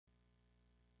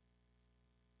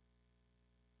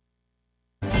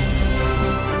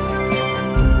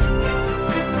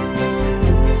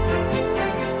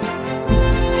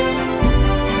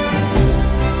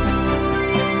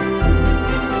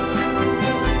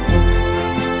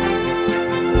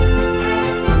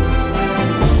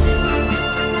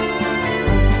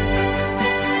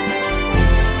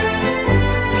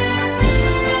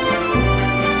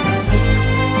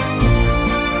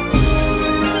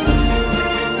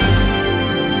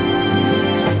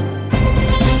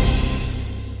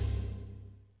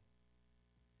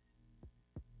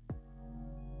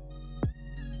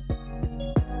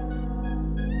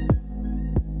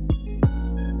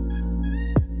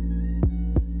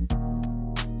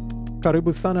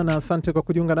Karibu sana na asante kwa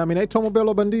kujiunga nami. Naitwa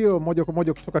Mobelo Bandio, moja kwa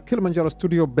moja kutoka Kilimanjaro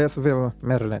Studio, Bassville,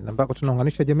 Maryland, ambako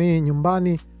tunaunganisha jamii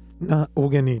nyumbani na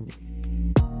ugenini.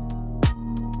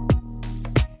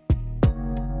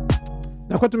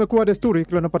 Na kwa tumekuwa desturi,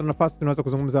 kila napata nafasi tunaweza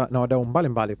kuzungumza na wadau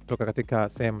mbalimbali kutoka katika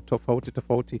sehemu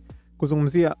tofauti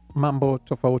kuzungumzia mambo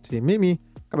tofauti. Mimi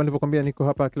kama nilivyokuambia niko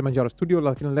hapa Kilimanjaro Studio,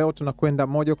 lakini leo tunakwenda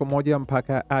moja kwa moja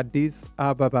mpaka Addis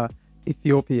Ababa,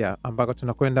 Ethiopia, ambako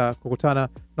tunakwenda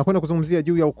kuzungumzia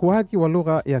juu ya ukuaji wa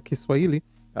lugha ya Kiswahili,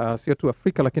 sio tu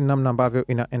Afrika lakini namna ambavyo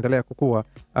inaendelea kukua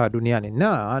duniani.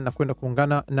 Na nakwenda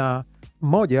kuungana na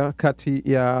moja kati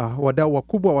ya wadau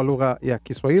wakubwa wa lugha ya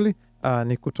Kiswahili,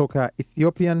 ni kutoka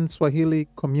Ethiopian Swahili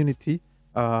Community,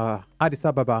 Addis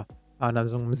Ababa.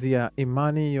 Anazungumzia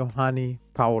Imani Yohani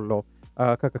Paulo.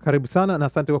 Kaka, karibu sana na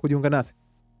asante kwa kujiunga nasi.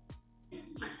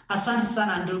 Asante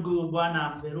sana ndugu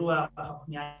Bwana Mberua kwa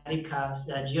kunialika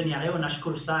jioni ya leo.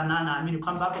 Nashukuru sana, naamini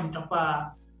kwamba hapo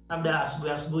mtakuwa labda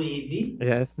asubuhi hivi.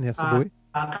 Yes, ni asubuhi.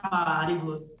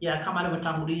 Kama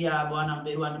alivyotangulia Bwana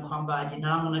Mberua ni kwamba jina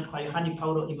langu naitwa Yohani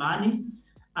Paulo Imani.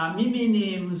 Mimi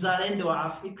ni mzalendo wa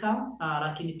Afrika,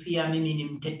 lakini pia mimi ni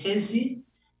mtetezi,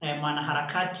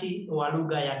 mwanaharakati wa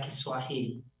lugha ya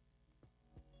Kiswahili.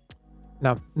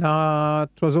 Na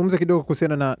tunazungumza kidogo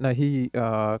kuhusiana na hii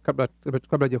kabla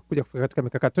ya kuja katika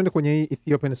mikakati. Twende kwenye hii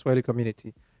Ethiopian Swahili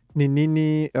Community. Ni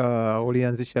nini,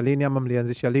 ulianzisha lini ama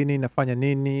mlianzisha lini, nafanya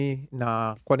nini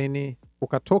na kwa nini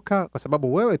ukatoka? Kwa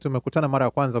sababu wewe tumekutana mara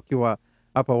ya kwanza ukiwa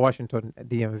hapa Washington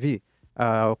DMV.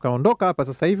 Ukaondoka hapa,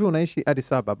 sasa hivi unaishi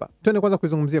Addis Ababa. Twende kwanza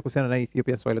kuzungumzia kuhusiana na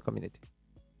Ethiopian Swahili Community.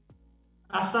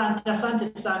 Asante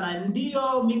sana.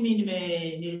 Ndio, mimi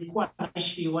nilikuwa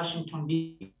naishi Washington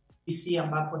DC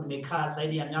ambapo nimekaa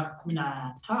zaidi ya miaka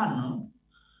 15.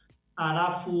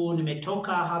 Alafu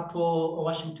nimetoka hapo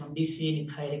Washington DC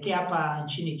nikaelekea hapa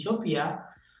nchini Ethiopia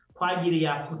kwa ajili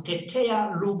ya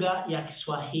kutetea lugha ya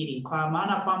Kiswahili, kwa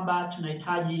maana kwamba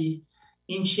tunahitaji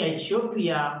nchi ya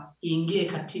Ethiopia iingie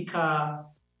katika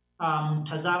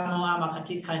mtazamo ama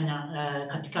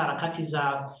katika harakati za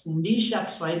kufundisha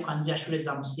Kiswahili kuanzia shule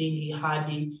za msingi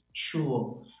hadi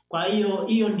chuo. Kwa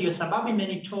hiyo ndio sababu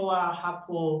imenitoa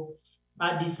hapo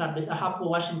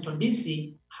Washington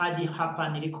DC hadi hapa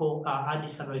niliko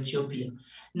Addis Ababa, Ethiopia.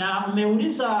 Na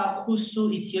umeuliza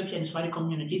kuhusu Ethiopian Swahili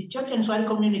Community. Ethiopian Swahili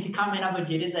Community kama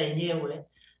inavyojieleza yenyewe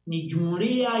ni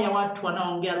jumuiya ya watu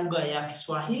wanaoongea lugha ya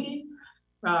Kiswahili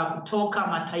kutoka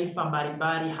mataifa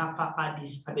mbalimbali hapa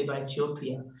Addis Ababa,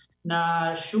 Ethiopia.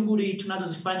 Na shughuli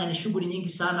tunazozifanya ni shughuli nyingi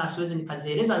sana, siwezi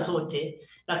nikazieleza zote,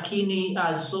 lakini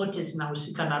zote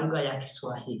zinahusika na lugha ya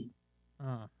Kiswahili.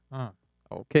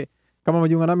 Okay. Kama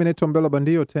umejiunga nami, naitwa Mbelo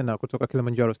Bandio tena kutoka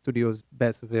Kilimanjaro Studios,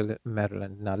 Bassville,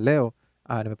 Maryland. Na leo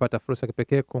nimepata fursa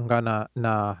kipekee kuungana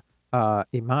na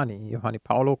Imani Yohani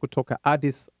Paulo kutoka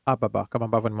Addis Ababa. Kama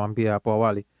ambavyo nimwambia hapo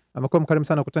awali, amekuwa mkarimu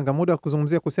sana kutenga muda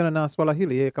kuzungumzia kuhusiana na swala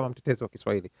hili, yeye kama mtetezi wa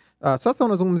Kiswahili. Sasa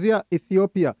unazungumzia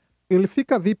Ethiopia.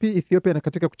 Ilifika vipi Ethiopia na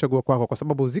katika kuchagua kwako? Kwa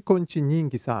sababu ziko nchi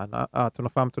nyingi sana.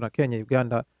 Tunafahamu tuna Kenya,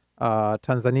 Uganda,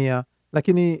 Tanzania.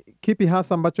 Lakini kipi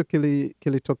hasa ambacho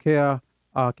kilitokea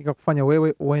kikakufanya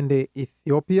wewe uende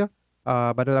Ethiopia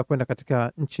badala ya kwenda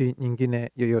katika nchi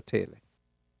nyingine yoyote ile?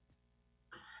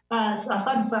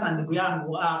 Asante sana ndugu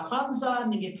yangu. Kwanza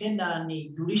ningependa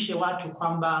nijulishe watu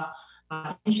kwamba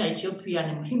nchi ya Ethiopia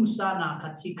ni muhimu sana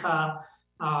katika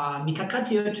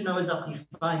mikakati yote tunaweza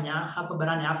kuifanya hapa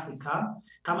barani Afrika.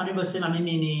 Kama nilivyosema,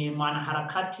 mimi ni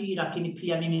mwanaharakati, lakini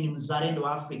pia mimi ni mzalendo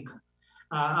wa Afrika,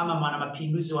 ama mwana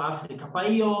mapinduzi wa Afrika. Kwa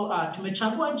hiyo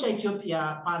tumechagua nchi ya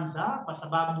Ethiopia kwanza kwa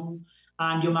sababu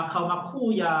ndio makao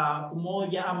makuu ya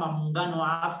umoja ama muungano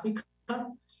wa Afrika.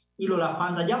 Hilo la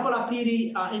kwanza. Jambo la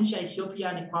pili, nchi ya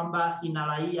Ethiopia ni kwamba ina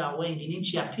raia wengi. Ni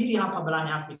nchi ya pili hapa barani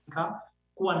Afrika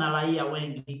kuwa na raia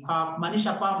wengi, kwa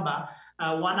kumaanisha kwamba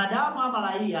wanadamu ama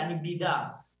raia ni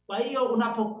bidhaa. Kwa hiyo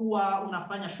unapokuwa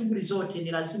unafanya shughuli zote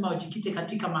ni lazima ujikite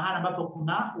katika mahali ambapo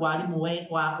kuna walimu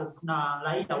kuna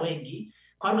raia wengi.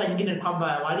 Kwa lugha nyingine ni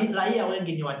kwamba raia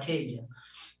wengi ni wateja.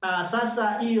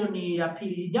 Sasa hiyo ni ya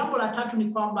pili. Jambo la tatu ni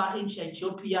kwamba nchi ya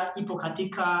Ethiopia ipo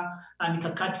katika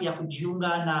mikakati ya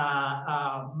kujiunga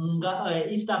na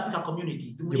East Africa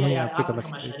Community, jumuiya ya Afrika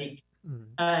Mashariki.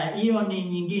 Hiyo ni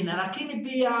nyingine, lakini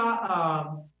pia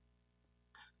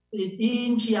hii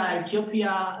nchi ya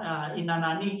Ethiopia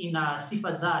ina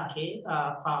sifa zake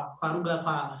kwa lugha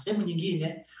kwa sehemu nyingine,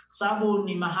 kwa sababu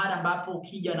ni mahali ambapo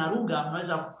ukija na lugha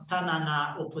unaweza kukutana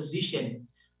na opposition.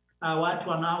 Watu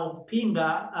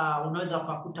wanaopinga unaweza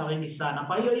kukuta wengi sana.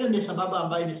 Kwa hiyo ndio sababu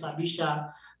ambayo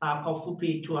imesababisha kwa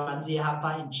ufupi tuanzie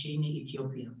hapa nchini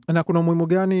Ethiopia. Na kuna umuhimu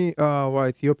gani wa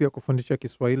Ethiopia kufundisha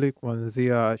Kiswahili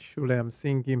kuanzia shule ya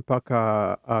msingi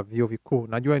mpaka vyuo vikuu?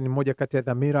 Najua ni moja kati ya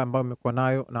dhamira ambayo mmekuwa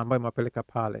nayo na ambayo imewapeleka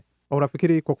pale.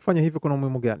 Unafikiri kwa kufanya hivyo kuna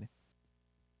umuhimu gani?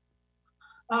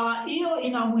 Hiyo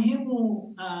ina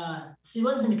umuhimu,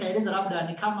 siwezi nikaeleza, labda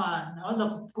ni kama naweza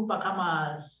kukupa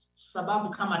kama sababu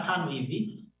kama 5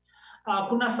 hivi.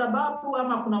 Kuna sababu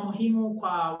ama kuna muhimu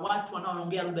kwa watu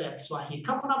wanaoongea lugha ya Kiswahili.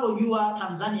 Kama unavyojua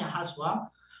Tanzania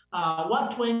haswa,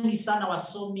 watu wengi sana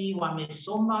wasomi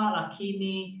wamesoma,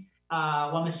 lakini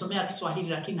wamesomea Kiswahili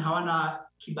lakini hawana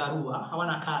kibarua,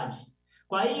 hawana kazi.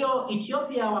 Kwa hiyo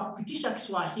Ethiopia wakupitisha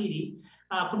Kiswahili,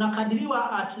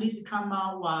 kunakadiriwa at least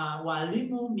kama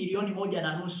walimu milioni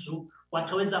 1.5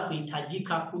 wataweza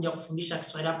kuhitajika kuja kufundisha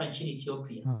Kiswahili hapa nchini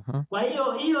Ethiopia. Kwa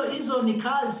hiyo hizo ni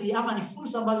kazi ama ni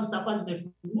fursa ambazo zitakuwa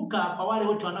zimefunguka kwa wale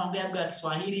wote wanaoongea lugha ya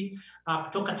Kiswahili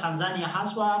kutoka Tanzania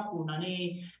haswa, kuna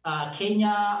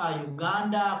Kenya,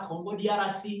 Uganda, Congo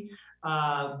DRC,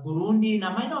 Burundi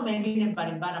na maeneo mengine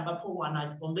mbalimbali ambapo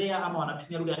wanaongea ama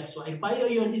wanatumia lugha ya Kiswahili. Kwa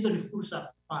hiyo hizo ni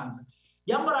fursa kwanza.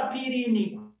 Jambo la pili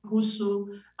ni kuhusu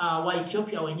wa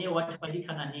Ethiopia wenyewe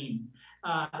watafaidika na nini.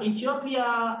 Ethiopia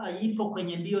ipo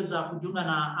kwenye mbio za kujiunga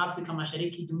na Afrika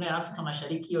Mashariki, Jumuiya ya Afrika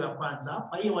Mashariki, hiyo ya kwanza.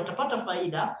 Kwa hiyo watapata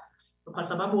faida kwa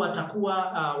sababu watakuwa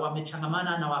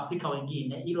wamechangamana na Waafrika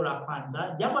wengine, hilo la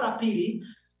kwanza. Jambo la pili,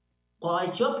 kwa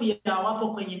Ethiopia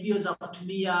wapo kwenye mbio za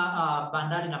kutumia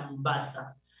bandari na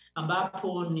Mombasa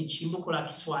ambapo ni chimbuko la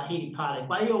Kiswahili pale.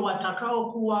 Kwa hiyo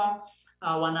watakao kuwa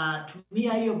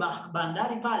wanatumia hiyo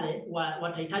bandari pale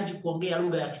watahitaji kuongea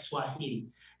lugha ya Kiswahili.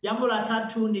 Jambo la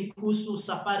tatu ni kuhusu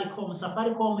Safaricom.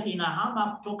 Safaricom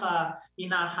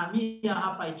inahamia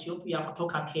hapa Ethiopia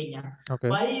kutoka Kenya. Okay.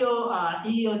 Kwa hiyo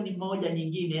hiyo ni moja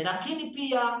nyingine, lakini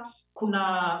pia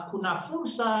kuna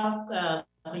fursa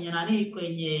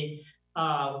kwenye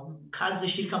kazi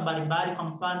shirika mbalimbali. Kwa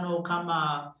mfano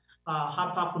kama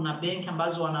hapa kuna benki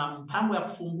ambazo wana mpango ya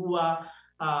kufungua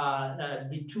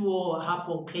vituo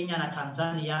hapo Kenya na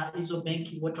Tanzania. Hizo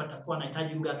benki wote watakuwa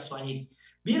wanahitaji lugha ya Kiswahili.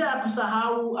 Bila ya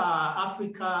kusahau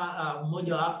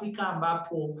Umoja wa Afrika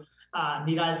ambapo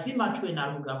ni lazima tuwe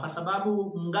na lugha kwa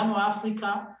sababu muungano wa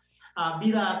Afrika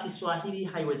bila Kiswahili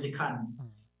haiwezekani.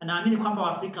 Naamini kwamba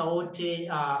Waafrika wote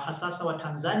hasasa wa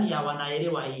Tanzania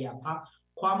wanaelewa hii hapa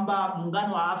kwamba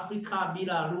muungano wa Afrika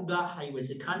bila lugha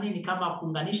haiwezekani. Ni kama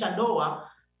kuunganisha ndoa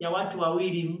ya watu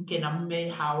wawili, mke na mume,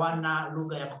 hawana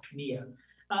lugha ya kutumia.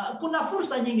 Kuna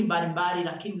fursa nyingi mbalimbali,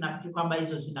 lakini nafikiri kwamba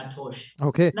hizo zinatosha.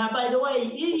 Okay. Na by the way,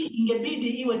 hii ingebidi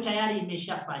iwe tayari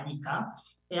imeshafanyika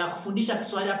ya kufundisha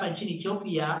Kiswahili hapa nchini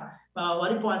Ethiopia.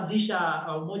 Walipoanzisha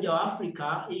Umoja wa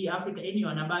Afrika, hii Africa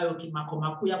Union ambayo makao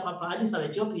makuu yako hapa Addis Ababa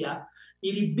Ethiopia,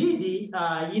 ilibidi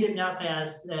ile miaka ya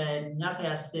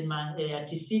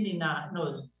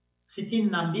 62,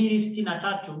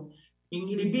 63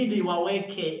 ilibidi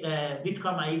waweke vitu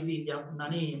kama hivi vya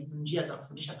njia za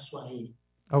kufundisha Kiswahili.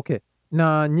 Okay.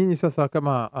 Na nyinyi sasa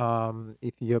kama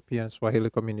Ethiopian Swahili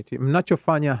community,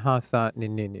 mnachofanya hasa ni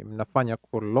nini? Mnafanya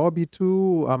kulobi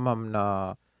tu ama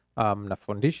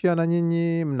mnafundisha na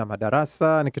nyinyi, mna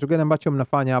madarasa? Ni kitu gani ambacho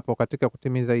mnafanya hapo katika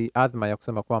kutimiza hii adhma ya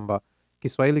kusema kwamba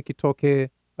Kiswahili kitoke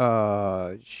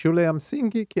shule ya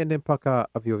msingi kiende mpaka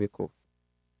vyuo vikuu?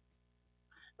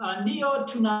 Ndiyo,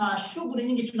 tuna shughuli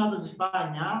nyingi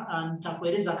tunazozifanya.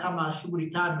 Nitakueleza kama shughuli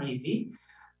 5 hivi.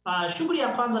 Shughuli ya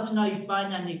kwanza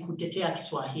tunayoifanya ni kutetea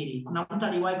Kiswahili. Kuna mtu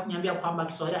aliwahi kuniambia kwamba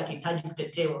Kiswahili hakihitaji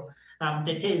kutetewa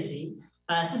mtetezi.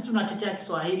 Sisi tunatetea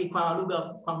Kiswahili kwa lugha,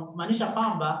 kwa kumaanisha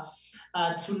kwamba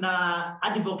tuna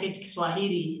advocate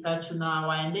Kiswahili,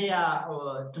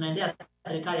 tunaendea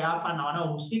serikali hapa na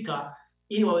wanaohusika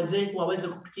ili waweze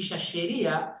kupitisha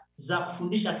sheria za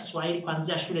kufundisha Kiswahili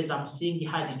kuanzia shule za msingi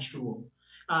hadi chuo.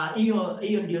 Hiyo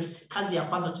ndio kazi ya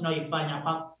kwanza tunayoifanya,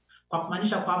 kwa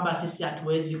kumaanisha kwamba sisi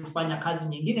hatuwezi kufanya kazi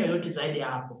nyingine yoyote zaidi ya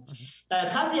hapo.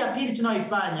 Kazi ya pili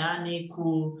tunayoifanya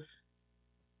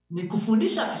ni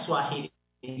kufundisha Kiswahili.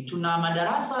 Tuna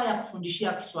madarasa ya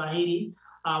kufundishia Kiswahili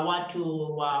watu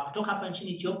kutoka hapa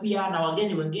nchini Ethiopia na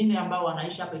wageni wengine ambao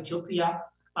wanaishi hapa Ethiopia.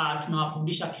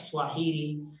 Tunawafundisha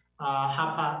Kiswahili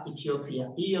hapa Ethiopia.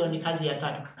 Hiyo ni kazi ya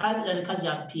tatu. Kazi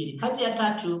ya pili. Kazi ya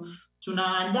tatu,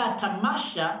 tunaandaa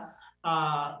tamasha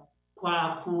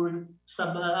kwa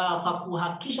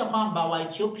kuhakikisha kwamba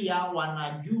Waethiopia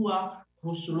wanajua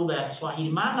kuhusu lugha ya Kiswahili,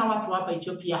 maana watu hapa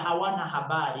Ethiopia hawana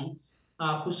habari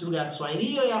kuhusu lugha ya Kiswahili.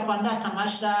 Hiyo ya kuandaa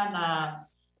tamasha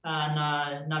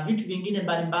na vitu vingine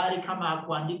mbalimbali kama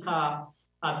kuandika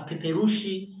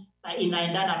vipeperushi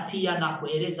inaendana pia na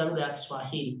kueleza lugha ya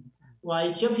Kiswahili. wa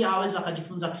Ethiopia hawezi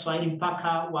wakajifunza Kiswahili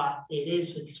mpaka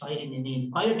waelezwe Kiswahili ni nini.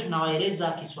 Kwa hiyo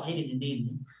tunawaeleza Kiswahili ni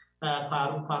nini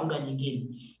kwa lugha nyingine.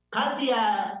 Kazi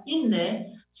ya 4,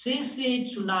 sisi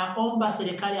tunaomba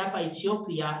serikali hapa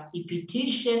Ethiopia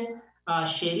ipitishe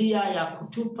sheria ya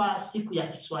kutupa siku ya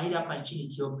Kiswahili hapa nchini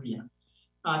Ethiopia.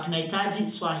 Tunahitaji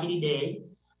Swahili Day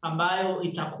ambayo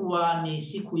itakuwa ni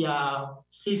siku ya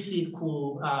sisi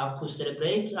ku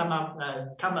celebrate ama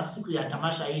kama siku ya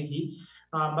tamasha hivi,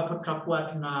 ambapo tutakuwa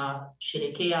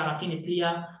tunasherekea lakini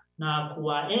pia na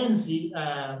kuwaenzi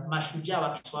mashujaa wa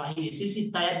Kiswahili.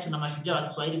 Sisi tayari tuna mashujaa wa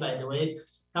Kiswahili, by the way,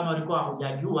 kama ulikuwa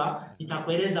hujajua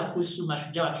nitakueleza kuhusu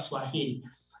mashujaa wa Kiswahili.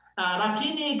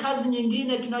 Lakini kazi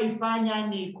nyingine tunayoifanya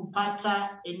ni kupata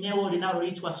eneo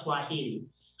linaloitwa Swahili.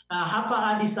 Hapa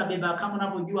Addis Ababa, kama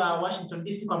unavyojua, Washington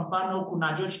DC kwa mfano,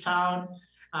 kuna Georgetown,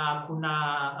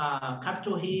 kuna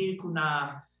Capitol Hill,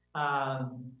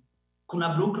 kuna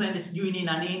Brooklyn, sijui nini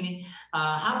na nini.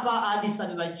 Hapa Addis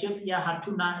Ababa Ethiopia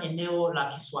hatuna eneo la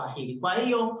Kiswahili. Kwa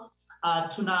hiyo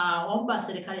tunaomba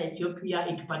serikali ya Ethiopia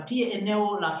itupatie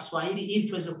eneo la Kiswahili ili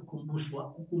tuweze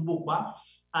kukumbukwa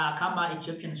kama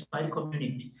Ethiopian Swahili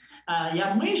Community.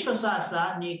 Ya mwisho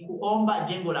sasa ni kuomba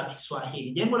jengo la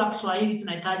Kiswahili. Jengo la Kiswahili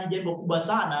tunahitaji jengo kubwa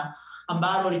sana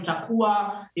ambalo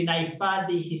litakuwa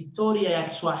linahifadhi historia ya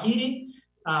Kiswahili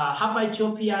hapa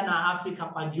Ethiopia na Afrika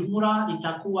kwa jumla.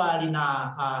 Litakuwa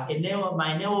lina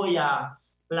maeneo ya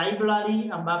library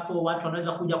ambapo watu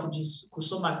wanaweza kuja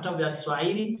kusoma vitabu vya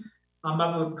Kiswahili,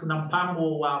 ambapo tuna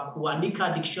mpango wa kuandika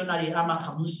dictionary ama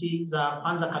kamusi za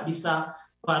kwanza kabisa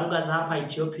kwa lugha za hapa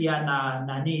Ethiopia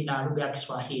na lugha ya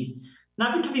Kiswahili.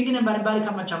 Na vitu vingine mbalimbali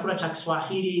kama chakula cha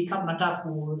Kiswahili, kama unataka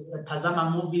kutazama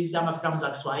movies ama filamu za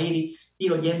Kiswahili,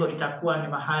 hilo jengo litakuwa ni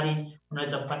mahali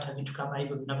unaweza kupata vitu kama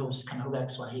hivyo vinavyohusika na lugha ya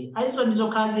Kiswahili. Hizo ndizo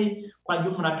kazi kwa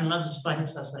jumla tunazozifanya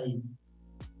sasa hivi.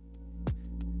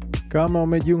 Kama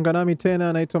umejiunga nami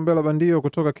tena, naitwa Mbelo Bandio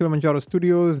kutoka Kilimanjaro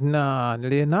Studios, na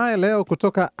niliye naye leo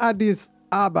kutoka Addis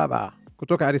Ababa.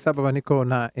 Kutoka Addis Ababa niko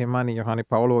na Imani Yohani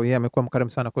Paulo. Yeye amekuwa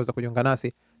mkarimu sana kuweza kujiunga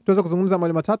nasi. Tuweza kuzungumza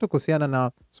mawili matatu kuhusiana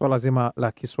na swala zima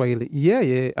la Kiswahili.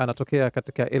 Yeye anatokea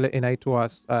katika ile inaitwa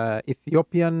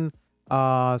Ethiopian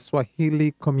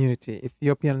Swahili Community.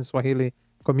 Ethiopian Swahili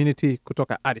Community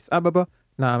kutoka Addis Ababa,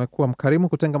 na amekuwa mkarimu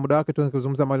kutenga muda wake tuweze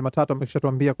kuzungumza mawili matatu.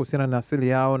 Ameshatuambia kuhusiana na asili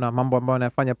yao na mambo ambayo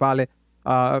anayafanya pale.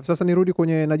 Sasa nirudi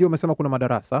kwenye, najua umesema kuna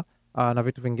madarasa na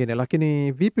vitu vingine,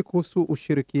 lakini vipi kuhusu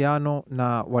ushirikiano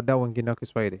na wadau wengine wa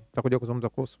Kiswahili? Tutakuja kuzungumza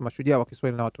kuhusu mashujaa wa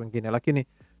Kiswahili na watu wengine, lakini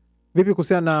vipi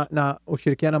kuhusiana na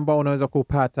ushirikiano ambao unaweza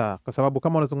kupata? Kwa sababu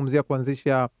kama unazungumzia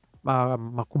kuanzisha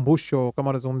makumbusho, kama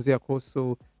unazungumzia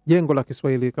kuhusu jengo la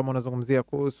Kiswahili, kama unazungumzia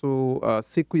kuhusu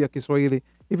siku ya Kiswahili,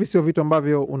 hivi sio vitu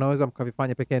ambavyo unaweza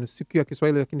mkavifanya pekee yenu, siku ya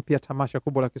Kiswahili lakini pia tamasha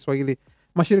kubwa la Kiswahili.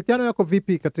 Mashirikiano yako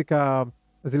vipi katika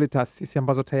zile taasisi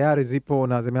ambazo tayari zipo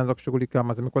na zimeanza kushughulika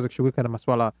ama zimekuwa zikishughulika na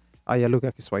masuala ya lugha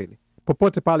ya Kiswahili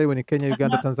popote pale, iwe ni Kenya,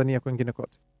 Uganda, Tanzania, kwingine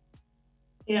kote?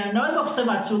 Naweza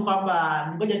kusema tu kwamba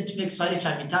ngoja nitumie Kiswahili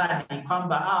cha mitaani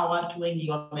kwamba watu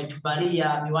wengi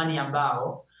wametubalia miwani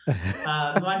ambao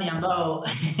miwani ambao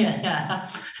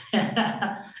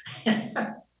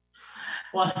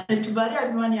wametubalia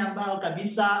miwani ambao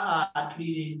kabisa.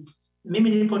 Mimi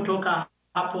nilipotoka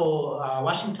hapo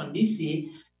Washington DC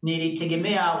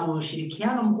nilitegemea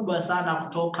ushirikiano mkubwa sana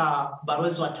kutoka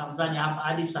balozi wa Tanzania hapa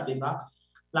Addis Ababa,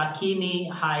 lakini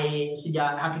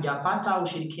hatujapata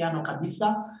ushirikiano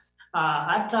kabisa.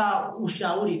 Hata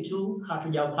ushauri tu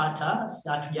hatujapata,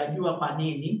 hatujajua kwa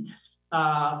nini.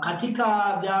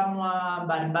 Katika vyama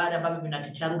mbalimbali ambavyo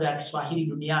vinatetea lugha ya Kiswahili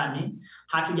duniani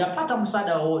hatujapata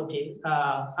msaada wowote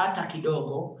hata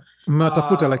kidogo.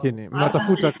 Mnatafuta lakini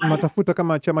mnatafuta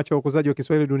kama chama cha ukuzaji wa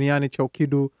Kiswahili duniani cha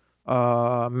UKIDU,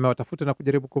 mmewatafuta na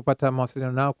kujaribu kupata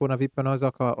mawasiliano nao kuona vipi wanaweza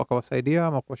wakawasaidia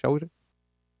ama kuwashauri?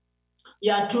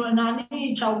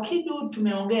 Cha UKIDU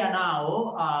tumeongea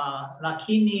nao,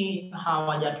 lakini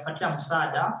hawajatupatia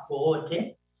msaada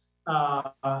wowote,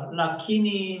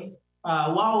 lakini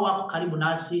wao wako karibu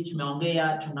nasi.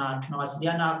 Tumeongea,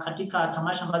 tunawasiliana katika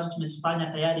tamasha ambazo tumezifanya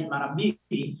tayari mara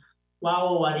mbili.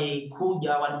 Wao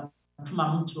walikuja,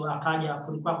 walituma mtu akaja,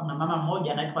 kulikuwa kuna mama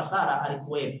mmoja anaitwa Sara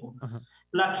alikuwepo.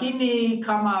 Lakini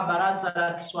kama Baraza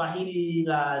la Kiswahili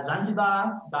la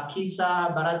Zanzibar, BAKIZA,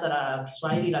 Baraza la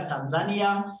Kiswahili la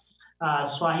Tanzania,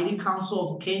 Swahili Council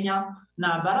of Kenya na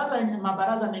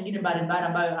mabaraza mengine mbalimbali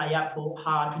ambayo hayapo,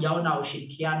 hatujaona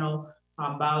ushirikiano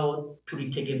ambao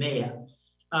tulitegemea.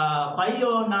 Kwa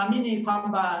hiyo naamini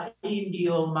kwamba hii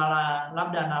ndio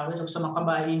labda naweza kusema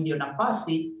kwamba hii ndio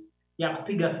nafasi ya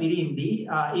kupiga filimbi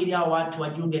ili hao watu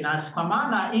wajiunge nasi, kwa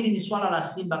maana hili ni swala la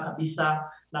simba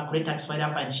kabisa la kuleta Kiswahili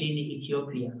hapa nchini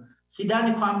Ethiopia.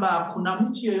 sidhani kwamba kuna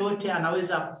mtu yoyote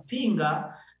anaweza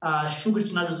kupinga shughuli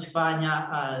tunazozifanya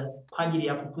kwa ajili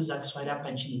ya kukuza Kiswahili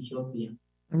hapa nchini Ethiopia.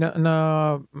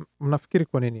 Na mnafikiri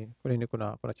kwa nini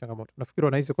kuna changamoto? Nafikiri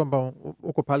wanahisi kwamba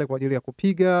uko pale kwa ajili ya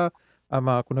kupiga,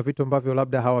 ama kuna vitu ambavyo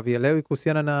labda hawavielewi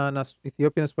kuhusiana na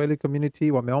Ethiopian Swahili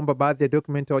community, wameomba baadhi ya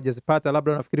document hawajazipata,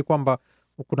 labda wanafikiri kwamba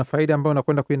kuna faida ambayo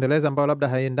unakwenda kuendeleza ambayo labda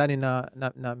haiendani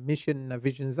na mission na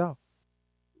vision zao?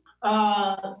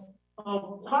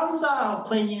 Kwanza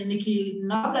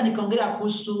labda nikiongelea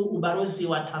kuhusu ubalozi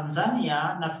wa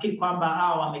Tanzania, nafikiri kwamba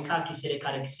hao wamekaa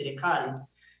kiserikali.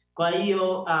 Kwa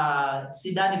hiyo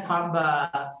sidhani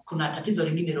kwamba kuna tatizo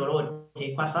lingine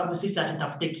lolote, kwa sababu sisi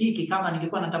hatutafute kiki. Kama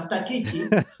ningekuwa natafuta kiki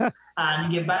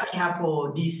ningebaki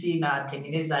hapo DC na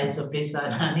tengeneza hizo pesa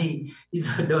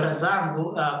hizo dola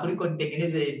zangu kuliko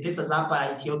nitengeneze pesa za hapa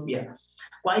Ethiopia.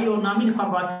 Kwa hiyo naamini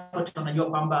kwamba watu wote wanajua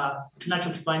kwamba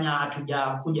tunachokifanya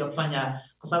hatujakuja kufanya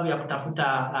kwa sababu ya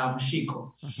kutafuta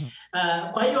mshiko.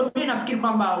 Kwa hiyo mimi nafikiri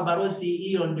kwamba ubalozi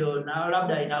hiyo ndio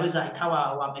labda inaweza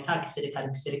ikawa wamekaa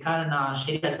kiserikali na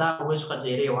sheria zao huwezi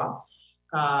kuzielewa.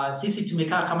 Sisi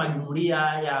tumekaa kama jumuiya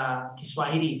ya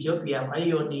Kiswahili Ethiopia, kwa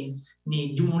hiyo ni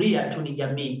jumuiya tu, ni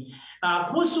jamii.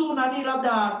 Kuhusu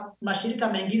labda mashirika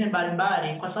mengine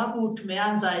mbalimbali, kwa sababu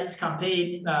tumeanza hizi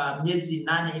campaign miezi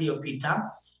 8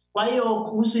 iliyopita. Kwa hiyo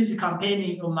kuhusu hizi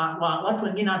kampeni watu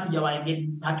wengine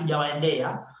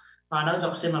hatujawaendea. Naweza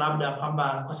kusema labda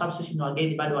kwamba kwa sababu sisi ni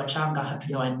wageni bado wachanga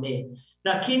hatujawaendea.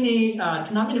 Lakini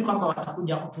tunaamini kwamba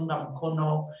watakuja kutunga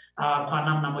mkono kwa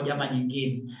namna moja ama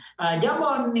nyingine.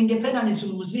 Jambo ningependa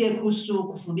nizungumzie kuhusu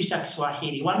kufundisha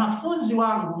Kiswahili. Wanafunzi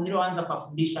wangu nilioanza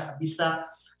kuwafundisha kabisa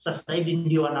sasa hivi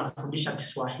ndio wanafundisha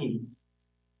Kiswahili.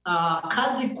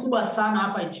 Kazi kubwa sana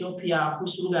hapa Ethiopia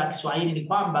kuhusu lugha ya Kiswahili ni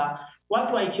kwamba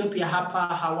watu wa Ethiopia hapa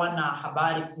hawana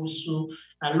habari kuhusu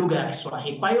lugha ya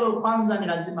Kiswahili. Kwa hiyo kwanza ni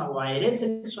lazima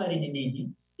waeleze Kiswahili ni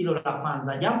nini. Hilo la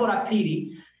kwanza. Jambo la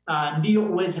pili ndio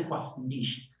uweze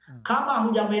kuwafundisha. Kama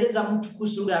hujamueleza mtu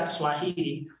kuhusu lugha ya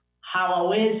Kiswahili,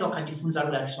 hawawezi wakajifunza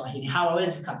lugha ya Kiswahili.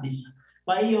 Hawawezi kabisa.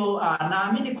 Kwa hiyo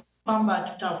naamini kwamba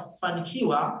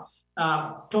tutafanikiwa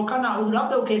tokana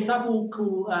labda ukihesabu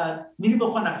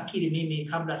nilipokuwa nafikiri mimi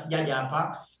kabla sijaja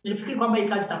hapa, nilifikiri kwamba hii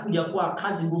kazi itakuja kuwa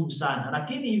kazi ngumu sana,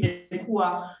 lakini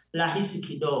imekuwa rahisi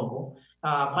kidogo.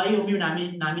 Kwa hiyo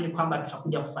mimi naamini kwamba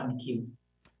tutakuja kufanikiwa.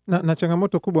 Na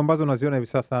changamoto kubwa ambazo unaziona hivi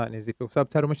sasa ni zipi? Kwa sababu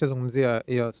tayari umeshazungumzia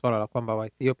hiyo swala la kwamba wa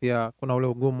Ethiopia kuna ule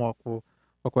ugumu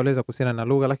wa kueleza kuhusiana na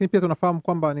lugha, lakini pia tunafahamu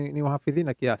kwamba ni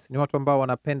wahafidhina kiasi, ni watu ambao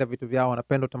wanapenda vitu vyao,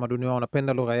 wanapenda utamaduni wao,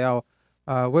 wanapenda lugha yao.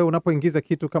 Wewe unapoingiza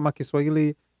kitu kama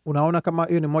Kiswahili, unaona kama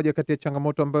hiyo ni moja kati ya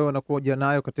changamoto ambayo wanakuja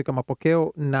nayo katika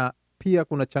mapokeo, na pia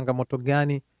kuna changamoto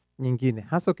gani nyingine,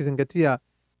 hasa ukizingatia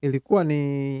ilikuwa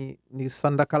ni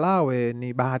sandakalawe,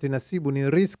 ni bahati nasibu, ni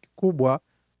risk kubwa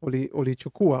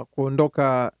ulichukua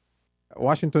kuondoka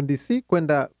Washington DC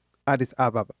kwenda Addis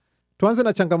Ababa? Tuanze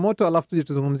na changamoto alafu tuje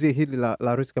tuzungumzie hili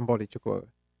la risk ambalo ulichukua wewe.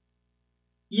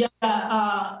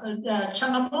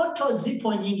 Changamoto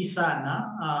zipo nyingi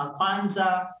sana.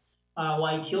 Kwanza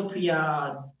wa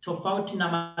Ethiopia tofauti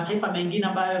na mataifa mengine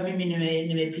ambayo mimi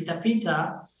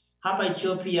nimepita hapa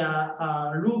Ethiopia,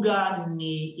 lugha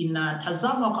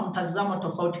inatazamwa kwa mtazamo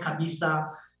tofauti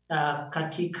kabisa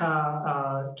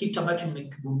katika kitu ambacho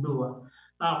nimekigundua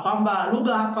kwamba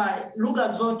lugha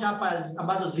zote hapa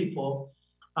ambazo zipo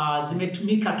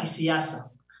zimetumika kisiasa.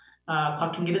 Kwa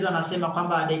Kiingereza wanasema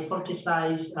kwamba they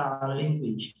politicize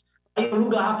language. Kwa hiyo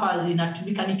lugha hapa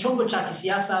zinatumika, ni chombo cha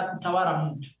kisiasa kutawala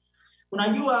mtu.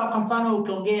 Unajua, kwa mfano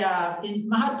ukiongea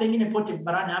mahali pengine pote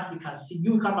barani Afrika,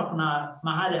 sijui kama kuna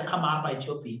mahali kama hapa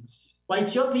Ethiopia. Wa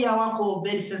Ethiopia wako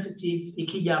very sensitive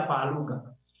ikija kwa lugha.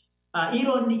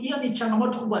 Hiyo ni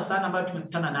changamoto kubwa sana ambayo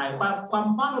tumekutana nayo. Kwa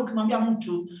mfano ukimwambia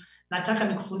mtu nataka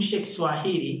nikufundishe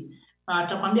Kiswahili,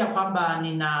 atakwambia kwamba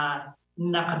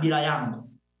nina kabila yangu.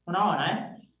 Unaona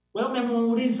wewe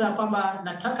umemuuliza kwamba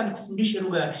nataka nikufundishe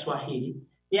lugha ya Kiswahili,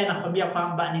 yeye anakwambia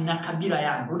kwamba nina kabila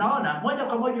yangu. Unaona, moja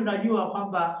kwa moja unajua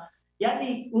kwamba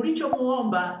yani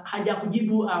ulichomuomba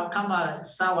hajakujibu kama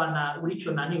sawa na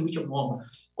ulichomuomba.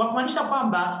 Kwa kumaanisha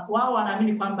kwamba wao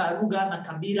wanaamini kwamba lugha na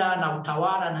kabila na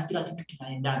utawala na kila kitu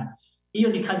kinaendana. Hiyo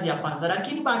ni kazi ya kwanza.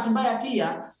 Lakini bahati mbaya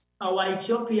pia wa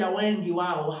Ethiopia wengi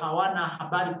wao hawana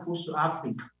habari kuhusu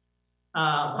Afrika.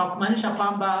 Kwa kumaanisha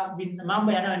kwamba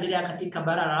mambo yanayoendelea katika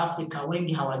bara la Afrika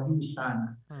wengi hawajui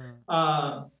sana.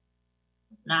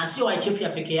 Na sio wa Ethiopia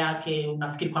peke yake,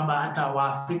 unafikiri kwamba hata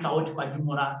Waafrika wote kwa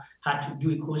jumla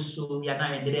hatujui kuhusu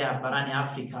yanayoendelea barani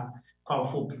Afrika kwa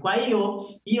ufupi. Kwa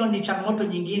hiyo ni changamoto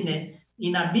nyingine,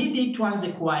 inabidi tuanze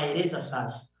kuwaeleza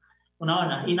sasa.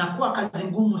 Unaona, inakuwa kazi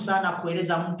ngumu sana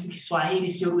kueleza mtu Kiswahili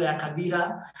sio lugha ya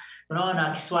kabila.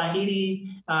 Unaona, Kiswahili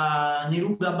ni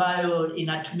lugha ambayo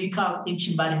inatumika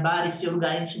nchi mbalimbali, sio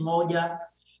lugha ya nchi moja.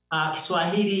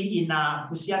 Kiswahili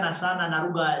inahusiana sana na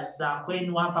lugha za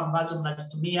kwenu hapa ambazo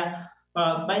mnazitumia.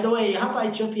 By the way, hapa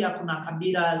Ethiopia kuna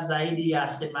kabila zaidi ya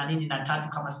 83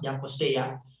 kama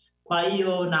sijakosea. Kwa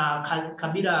hiyo na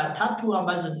kabila 3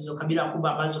 ambazo ndizo kabila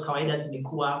kubwa ambazo kawaida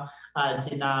zimekuwa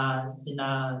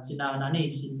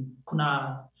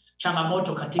kuna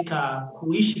changamoto katika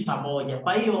kuishi pamoja.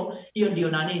 Kwa hiyo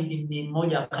ndio ni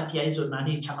moja kati ya hizo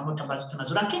changamoto ambazo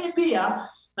tunazo. Lakini pia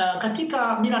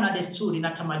katika mila na desturi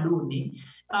na tamaduni,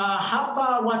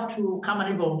 hapa watu kama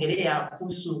nilivyoongelea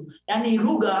kuhusu, yani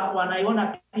lugha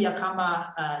wanaiona pia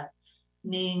kama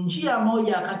ni njia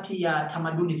moja kati ya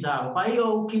tamaduni zao. Kwa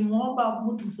hiyo ukimwomba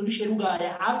mtu mfundishe lugha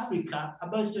ya Afrika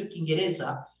ambayo sio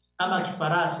Kiingereza ama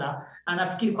Kifaransa,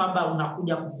 anafikiri kwamba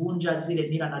unakuja kuvunja zile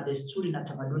mila na desturi na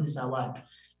tamaduni za watu.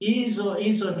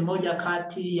 Hizo ni moja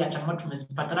kati ya changamoto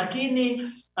tumezipata.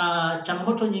 Lakini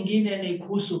changamoto nyingine ni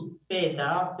kuhusu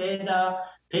fedha,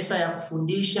 pesa ya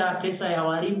kufundisha, pesa ya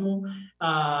walimu,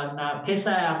 na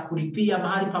pesa ya kulipia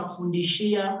mahali pa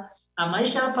kufundishia.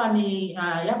 Maisha hapa ni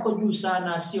yako juu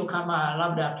sana, sio kama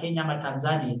labda Kenya ama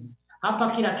Tanzania.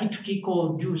 Hapa kila kitu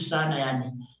kiko juu sana,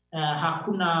 yani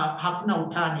hakuna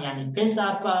utani, yani pesa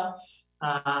hapa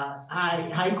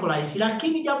haiko rahisi.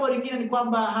 Lakini jambo lingine ni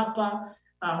kwamba hapa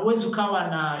huwezi ukawa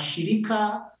na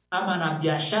shirika ama na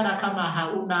biashara kama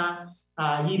hauna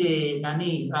ile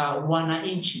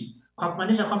wananchi, kwa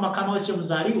kumaanisha kwamba kama wewe sio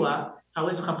mzaliwa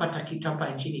hauwezi kupata kitu hapa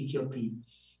nchini Ethiopia.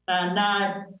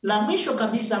 Na la mwisho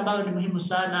kabisa ambayo ni muhimu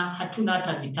sana, hatuna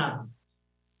hata vitabu.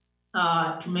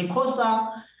 Tumekosa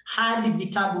hadi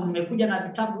vitabu. Nimekuja na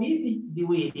vitabu hivi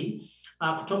viwili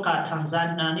kutoka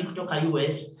Tanzania, kutoka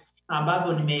US,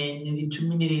 ambavyo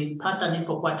nilipata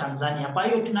nilipokuwa Tanzania. Kwa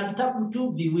hiyo tuna vitabu tu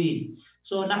viwili.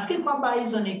 So nafikiri kwamba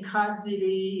hizo ni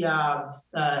kadri ya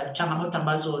changamoto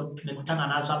ambazo tumekutana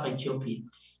nazo hapa Ethiopia.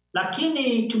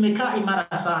 Lakini tumekaa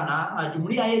imara sana.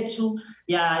 Jumuiya yetu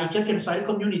ya Ethiopian Swahili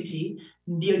Community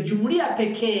ndio jumuiya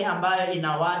pekee ambayo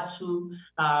ina watu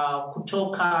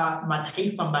kutoka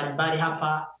mataifa mbalimbali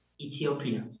hapa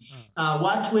Ethiopia.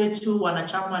 Watu wetu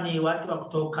wanachama ni watu wa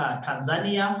kutoka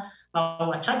Tanzania,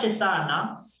 wachache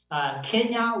sana,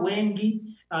 Kenya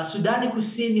wengi, Sudani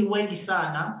Kusini wengi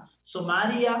sana,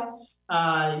 Somalia,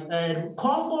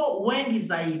 Kongo wengi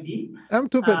zaidi.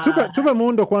 Tupe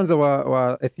muundo kwanza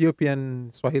wa Ethiopian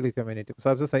Swahili Community, kwa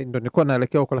sababu sasa ndio nilikuwa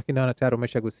naelekea huko, lakini naona tayari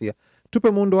umeshagusia.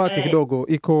 Tupe muundo wake kidogo,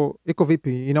 iko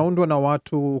vipi? Inaundwa na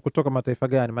watu kutoka mataifa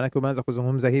gani? Maana umeanza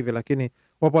kuzungumza hivi, lakini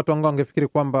wapo watu ambao wangefikiri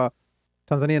kwamba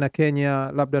Tanzania na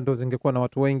Kenya labda ndo zingekuwa na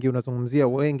watu wengi. Unazungumzia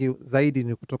wengi zaidi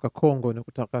ni kutoka Kongo, ni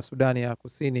kutoka Sudani ya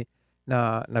Kusini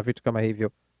na vitu kama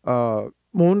hivyo.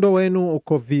 Muundo wenu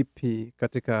uko vipi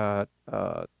katika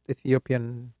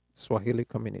Ethiopian Swahili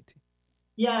Community?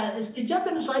 Yeah,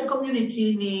 Ethiopian Swahili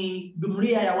Community ni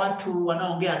jumuiya ya watu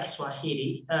wanaoongea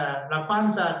Kiswahili. La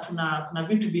kwanza kuna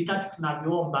vitu vitatu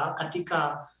tunavyoomba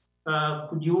katika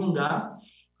kujiunga.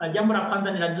 Jambo la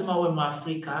kwanza ni lazima uwe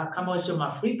Mwafrika. Kama wewe sio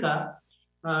Mwafrika,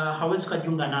 hauwezi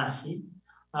kujiunga nasi.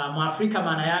 Mwafrika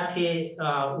maana yake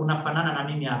unafanana na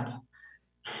mimi hapa.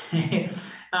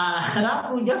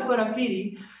 Alafu jambo la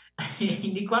pili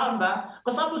ni kwamba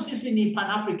kwa sababu sisi ni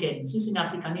Pan-African, sisi ni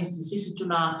Africanist, sisi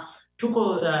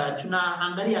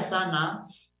tunaangalia sana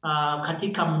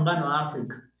katika muungano wa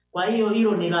Afrika. Kwa hiyo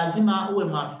hilo ni lazima uwe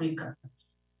Mwafrika.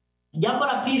 Jambo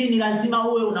la pili ni lazima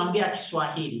uwe unaongea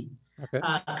Kiswahili. Okay.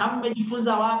 Kama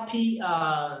umejifunza wapi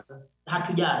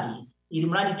hatujali, ili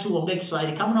mradi tu uongee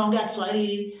Kiswahili. Kama unaongea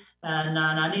Kiswahili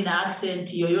na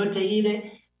accent yoyote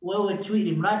ile, wewe tu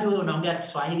ili mradi wewe unaongea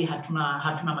Kiswahili,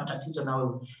 hatuna matatizo na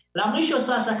wewe. La mwisho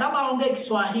sasa, kama unaongea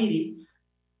Kiswahili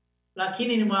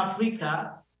lakini ni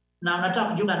Mwafrika na unataka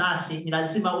kujiunga nasi, ni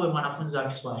lazima uwe mwanafunzi wa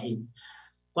Kiswahili.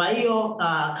 Kwa hiyo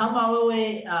kama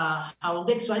wewe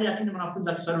haongei Kiswahili lakini ni mwanafunzi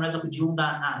wa Kiswahili, unaweza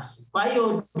kujiunga nasi. Kwa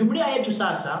hiyo jumuiya yetu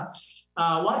sasa,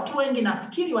 watu wengi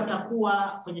nafikiri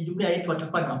watakuwa kwenye jumuiya yetu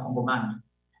watakuwa ni Wakongomani.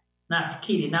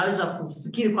 Nafikiri naweza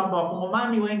kufikiri kwamba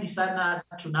Wakongomani wengi sana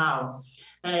tunao.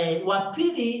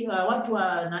 Wapili, watu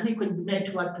kwenye jumuiya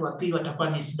yetu, watu wa pili watakuwa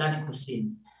ni Sudani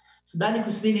Kusini. Sudani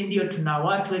Kusini ndio tuna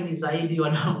watu wengi zaidi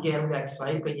wanaongea lugha ya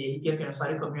Kiswahili kwenye Ethiopian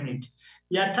Swahili Community.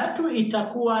 Ya tatu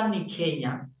itakuwa ni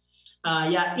Kenya.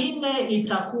 Ya nne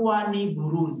itakuwa ni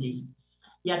Burundi.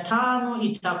 Ya tano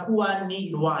itakuwa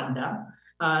ni Rwanda.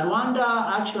 Rwanda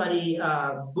actually,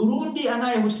 Burundi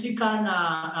anayehusika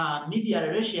na media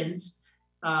relations,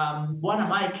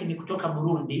 Bwana Mike ni kutoka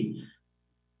Burundi.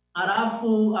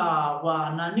 Alafu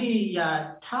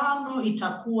ya 5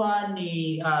 itakuwa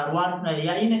ni Rwanda.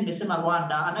 Ya 4 nimesema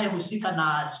Rwanda, anayehusika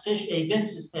na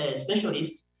events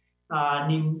specialist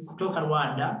ni kutoka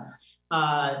Rwanda.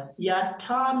 Ya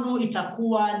 5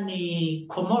 itakuwa ni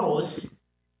Comoros.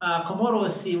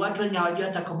 Comoros, watu wengi hawajui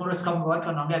hata Comoros kama watu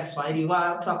wanaongea Kiswahili.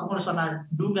 Watu wa Comoros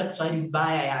wanadunga Kiswahili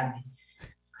vibaya yani.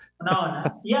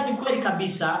 Unaona? Yani kweli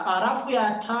kabisa. Alafu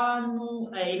ya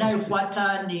 5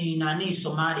 inayofuata ni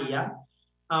Somalia.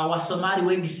 Wasomali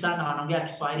wengi sana wanaongea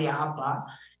Kiswahili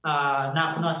hapa.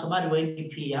 Na kuna Wasomali wengi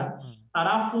pia.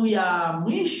 Alafu ya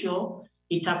mwisho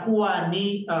itakuwa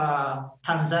ni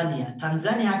Tanzania.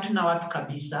 Tanzania hatuna watu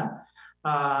kabisa.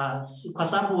 Kwa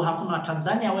sababu hakuna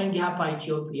Tanzania wengi hapa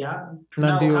Ethiopia.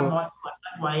 Tunao kama watu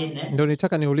 3-4. Ndio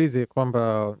nitaka niulize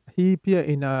kwamba hii pia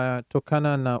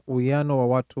inatokana na uwiano wa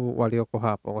watu walioko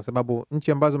hapo, kwa sababu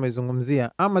nchi ambazo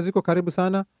umezungumzia ama ziko karibu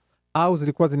sana au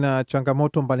zilikuwa zina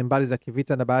changamoto mbalimbali za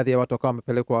kivita na baadhi ya watu wakawa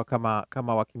wamepelekwa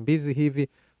kama wakimbizi hivi.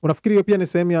 Unafikiri hiyo pia ni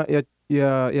sehemu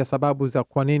ya sababu za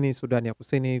kwa nini Sudani ya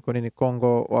Kusini, kwa nini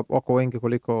Kongo wako wengi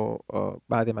kuliko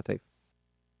baadhi ya mataifa?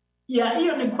 Ya,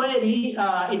 hiyo ni kweli,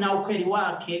 ina ukweli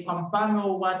wake. Kwa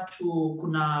mfano watu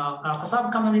kwa sababu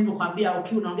kama nilivyokuambia,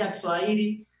 ukiwa unaongea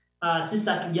Kiswahili sisi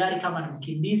hatujali kama ni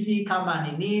mkimbizi, kama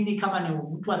ni nini, kama ni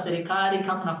mtu wa serikali,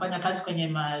 kama unafanya kazi kwenye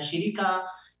mashirika,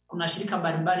 kuna shirika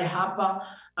mbalimbali hapa,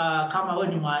 kama wewe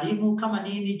ni mwalimu, kama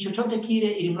nini, chochote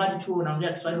kile, ili mradi tu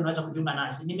unaongea Kiswahili unaweza kujiunga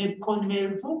nasi.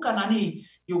 Nimevuka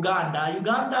Uganda.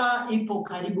 Uganda ipo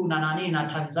karibu na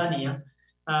Tanzania.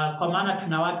 Kwa maana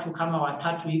tuna watu kama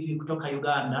 3 hivi kutoka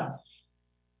Uganda.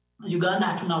 Uganda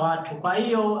hatuna watu. Kwa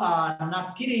hiyo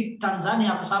nafikiri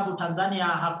Tanzania, kwa sababu Tanzania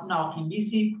hakuna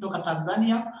wakimbizi kutoka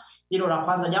Tanzania. Hilo la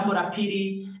kwanza. Jambo la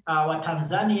pili, wa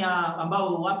Tanzania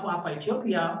ambao wapo hapa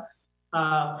Ethiopia,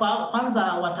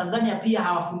 kwanza wa Tanzania pia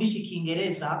hawafundishi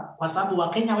Kiingereza, kwa sababu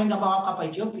Wakenya wengi ambao wako hapa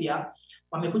Ethiopia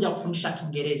wamekuja kufundisha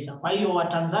Kiingereza. Kwa hiyo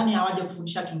Watanzania hawaje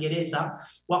kufundisha Kiingereza.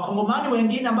 Wakongomani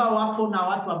wengine ambao wapo na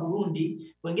watu wa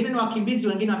Burundi, wengine ni wakimbizi,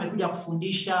 wengine wamekuja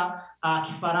kufundisha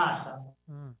Kifaransa.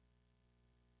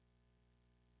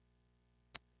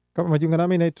 Kama majiunga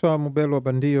nami, naitwa Mubelwa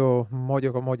Bandio,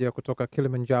 moja kwa moja kutoka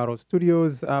Kilimanjaro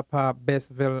Studios hapa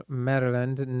Basville,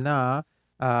 Maryland. Na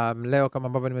leo kama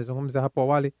ambavyo nimezungumza hapo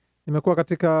awali, nimekuwa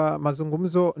katika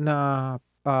mazungumzo na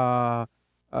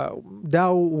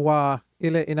dau wa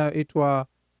ile inayoitwa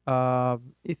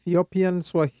Ethiopian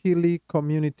Swahili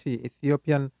Community,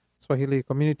 Ethiopian Swahili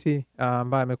Community,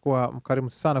 ambaye amekuwa mkarimu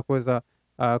sana kuweza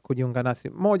kujiunga nasi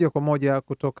moja kwa moja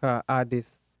kutoka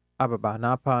Addis Ababa. Na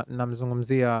hapa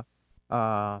namzungumzia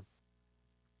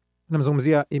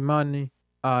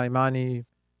Imani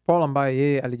Paul, ambaye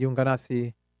yeye alijiunga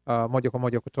nasi moja kwa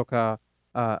moja kutoka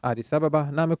Addis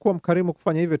Ababa, na amekuwa mkarimu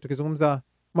kufanya hivyo, tukizungumza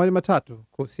mawili matatu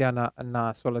kuhusiana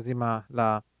na swala zima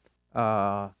la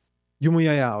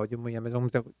jumuiya yao. Jumuiya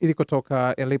amezungumza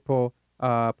ilikotoka, ilipo,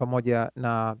 pamoja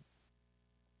na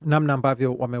namna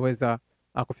ambavyo wameweza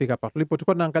kufika hapa tulipo.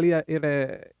 Tulikuwa tunaangalia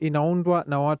ile inaundwa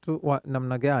na watu wa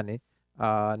namna gani,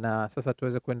 na sasa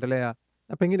tuweze kuendelea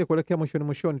na pengine kuelekea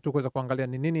mwishoni tu kuweza kuangalia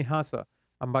ni nini hasa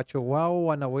ambacho wao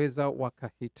wanaweza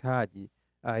wakahitaji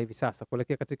hivi sasa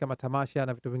kuelekea katika matamasha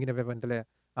na vitu vingine vinavyoendelea.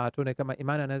 Tuone kama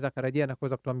Imani anaweza akarejea na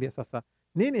kuweza kutuambia sasa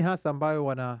nini hasa ambayo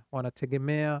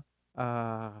wanategemea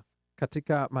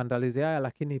katika maandalizi haya,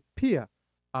 lakini pia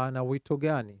ana wito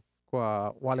gani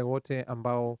kwa wale wote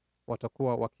ambao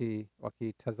watakuwa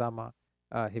wakitazama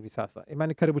hivi sasa.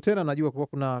 Imani, karibu tena. Najua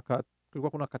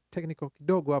kulikuwa kuna technical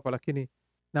kidogo hapa, lakini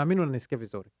naamini unanisikia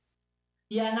vizuri.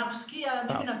 Ya, nakusikia.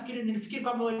 Mimi nilifikiri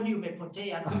kwamba wewe ndio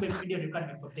umepotea, kumbe mimi ndio nilikuwa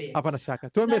nimepotea. Hapana shaka.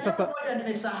 Tuambie sasa. Moja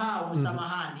nimesahau,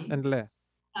 samahani. Endelea.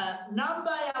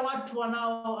 Namba ya watu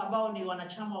ambao ni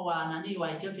wanachama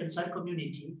wa Ethiopian Swahili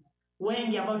Community,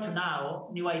 wengi ambao tunao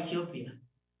ni wa Ethiopia.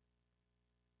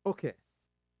 Okay.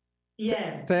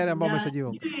 Yeah. Tayari ambao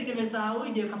umeshajiunga.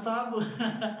 Nimesahauje kwa sababu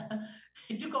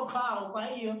tuko kwao. Kwa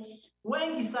hiyo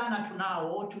wengi sana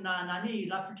tunao,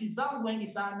 rafiki zangu wengi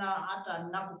sana. Hata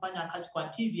ninapofanya kazi kwa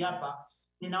TV hapa,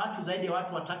 nina watu zaidi ya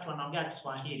watu 3 wanaongea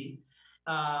Kiswahili.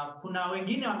 Kuna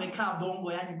wengine wamekaa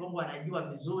Bongo, yani Bongo wanajua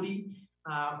vizuri.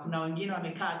 Kuna wengine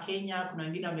wamekaa Kenya, kuna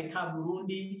wengine wamekaa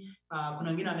Burundi, kuna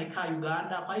wengine wamekaa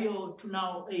Uganda. Kwa hiyo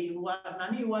tunao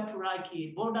watu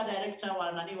like border director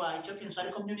wa Ethiopian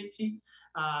Swahili Community,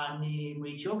 ni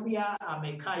Ethiopia,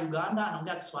 amekaa Uganda,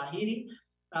 anaongea Kiswahili.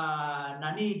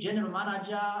 General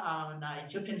manager na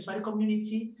Ethiopian Swahili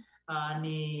Community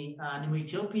ni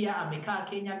Ethiopia, amekaa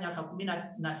Kenya miaka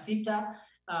 16.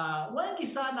 Wengi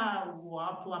sana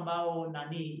wapo ambao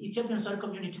Ethiopian Swahili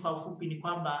Community kwa ufupi ni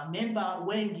kwamba memba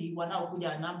wengi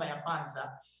wanaokuja namba ya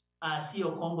kwanza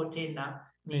sio Kongo tena,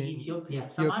 ni Ethiopia.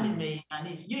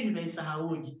 Ethiopia. Sijui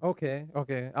nimeisahauji.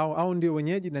 Okay. Au ndio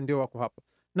wenyeji na ndio wako hapo.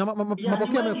 Na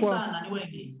mapokeo yamekuwa ni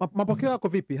wengi. Mapokeo yako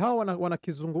vipi? Hao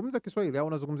wanakizungumza Kiswahili au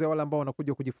wanazungumzia wale ambao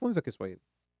wanakuja kujifunza Kiswahili?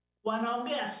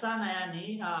 Wanaongea sana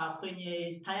yani,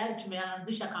 kwenye tayari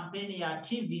tumeanzisha kampeni ya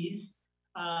TVs.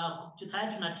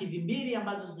 Tayari tuna TV mbili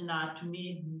ambazo zina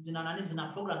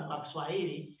program kwa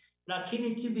Kiswahili,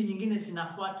 lakini TV nyingine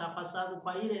zinafuata, kwa sababu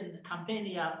kwa ile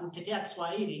kampeni ya kutetea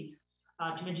Kiswahili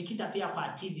tumejikita pia kwa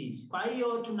TVs. Kwa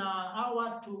hiyo tuna hao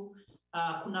watu,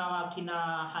 kuna wakina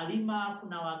Halima,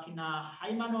 kuna wakina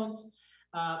Haimanots,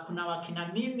 kuna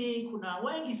wakina mimi, kuna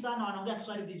wengi sana wanaongea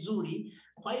Kiswahili vizuri.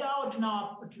 Kwa hiyo hao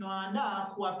tunawaandaa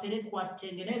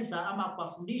kuwatengeneza ama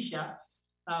kuwafundisha,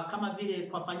 kama vile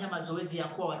kuwafanyia mazoezi ya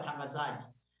kuwa watangazaji.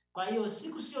 Kwa hiyo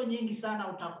siku sio nyingi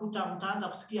sana utakuta mtaanza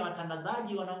kusikia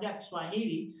watangazaji wanaongea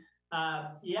Kiswahili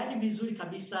yani vizuri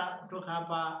kabisa kutoka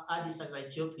hapa Addis Ababa,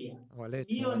 Ethiopia.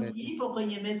 Hiyo ipo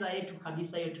kwenye meza yetu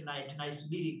kabisa, hiyo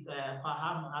tunaisubiri kwa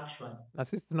hamu actually. Na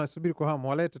sisi tunasubiri kwa hamu,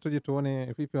 walete tuje tuone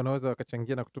vipi wanaweza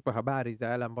wakachangia na kutupa habari za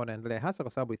yale ambayo yanaendelea, hasa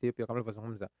kwa sababu Ethiopia kama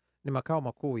nilivyozungumza ni makao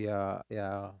makuu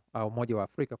ya Umoja wa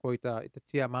Afrika. Kwa hiyo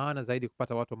itatia maana zaidi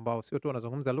kupata watu ambao sio tu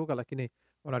wanazungumza lugha lakini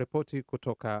wanaripoti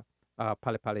kutoka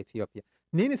pale Ethiopia.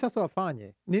 Nini sasa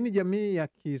wafanye? Nini jamii ya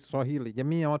Kiswahili,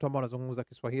 jamii ya watu ambao wanazungumza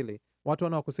Kiswahili, watu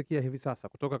wanaokusikia hivi sasa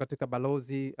kutoka katika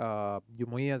balozi,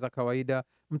 jumuiya za kawaida,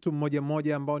 mtu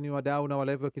mmoja ambao ni wadau na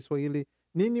walevi wa Kiswahili,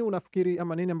 nini unafikiri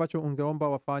ama nini ambacho ungeomba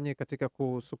wafanye katika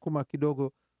kusukuma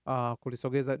kidogo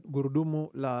kulisogeza gurudumu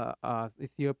la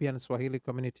Ethiopian Swahili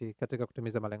community katika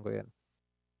kutimiza malengo yenu?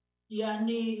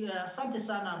 Yani, asante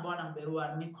sana Bwana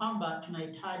Mberua. Ni kwamba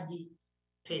tunahitaji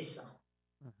pesa.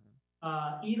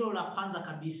 Hilo la kwanza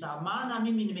kabisa, maana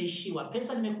mimi nimeishiwa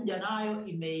pesa, nimekuja nayo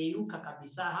imeyuka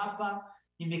kabisa hapa,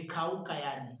 nimekauka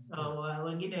yani.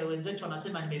 Wenzetu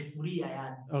wanasema nimefuria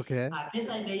yani. Okay.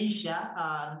 Pesa imeisha.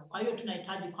 Kwa hiyo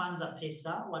tunahitaji kwanza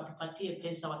pesa, watupatie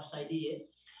pesa, watusaidie.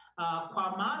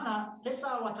 Kwa maana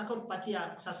pesa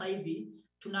watakaotupatia sasa hivi,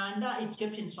 tunaandaa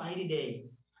Ethiopian Swahili Day.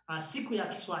 Siku ya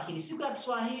Kiswahili. Siku ya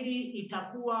Kiswahili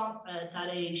itakuwa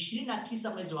tarehe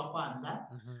 29 mwezi wa kwanza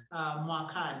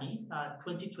mwakani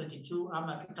 2022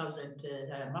 ama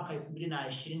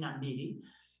 2022.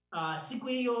 Siku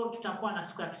hiyo tutakuwa na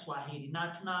siku ya Kiswahili na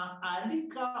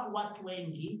tunaalika watu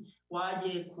wengi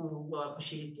waje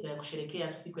kusherehekea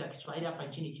siku ya Kiswahili hapa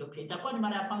nchini Ethiopia. Itakuwa ni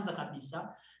mara ya kwanza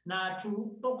kabisa na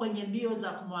tupo kwenye mbio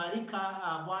za kumwalika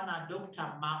Bwana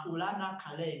Dr. Maulana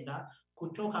Kalenga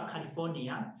kutoka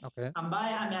California. Okay.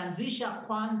 Ambaye ameanzisha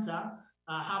kwanza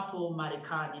hapo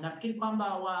Marekani. Nafikiri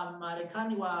kwamba wa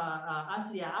Marekani wa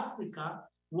asili ya Afrika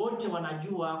wote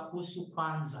wanajua kuhusu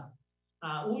kwanza.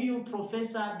 Huyu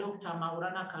Profesa Dr.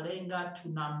 Maulana Kalenga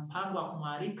tuna mpango wa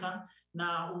kumwalika,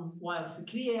 na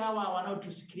wafikirie hawa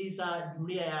wanaotusikiliza,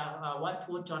 jumuiya ya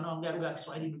watu wote wanaoongea lugha ya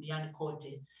Kiswahili duniani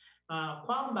kote,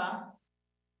 kwamba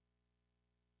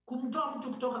kumtoa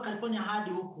mtu kutoka California hadi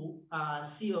huku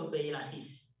sio bei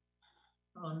rahisi.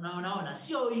 Unaona,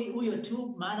 sio huyo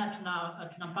tu, maana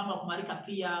tuna mpango wa kumwalika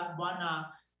pia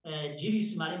Bwana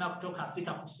Julius Malema kutoka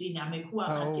Afrika Kusini. Amekuwa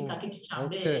katika kiti cha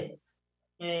mbele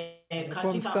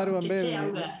katika kutetea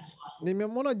lugha ya Kiswahili.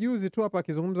 Nimemwona juzi tu hapa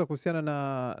akizungumza kuhusiana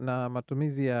na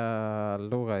matumizi ya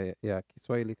lugha ya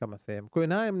Kiswahili kama sehemu. Kwa hiyo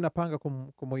naye mnapanga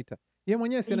kumuita. Yeye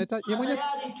mwenyewe si anahitaji, yeye mwenyewe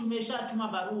tayari tumeshatuma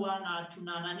barua na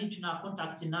tuna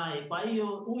contact naye. Kwa hiyo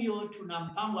huyo tuna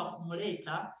mpango wa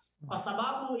kumleta kwa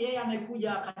sababu yeye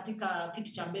amekuja katika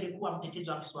kiti cha mbele kuwa mtetezi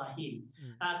wa Kiswahili.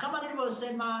 Kama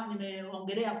nilivyosema,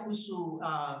 nimeongelea kuhusu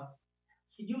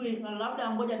sijui,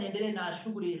 labda ngoja niendelee na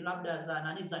shughuli labda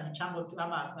za michango tu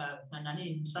ama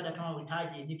msaada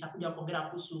tunaohitaji. Nitakuja kuongelea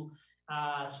kuhusu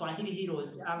Swahili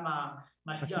Heroes ama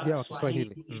mashujaa wa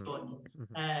Kiswahili.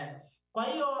 Kwa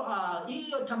hiyo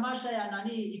hiyo tamasha ya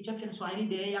Ethiopian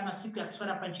Swahili Day ama siku ya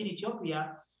Kiswahili hapa nchini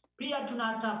Ethiopia, pia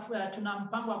tuna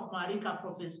mpango wa kumwalika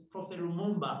Prof.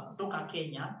 Lumumba kutoka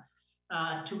Kenya.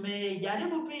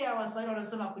 Tumejaribu pia, Waswahili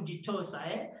wanasema kujitosa,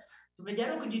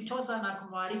 tumejaribu kujitosa na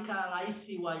kumwalika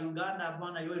Rais wa Uganda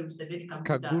Bwana Yoweri Museveni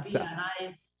Kaguta. Pia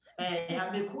naye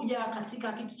amekuja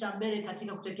katika kiti cha mbele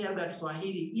katika kutetea lugha ya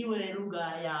Kiswahili iwe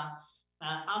lugha ya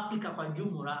Afrika kwa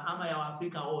jumla ama ya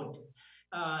Waafrika wote.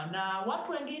 Na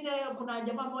watu wengine, kuna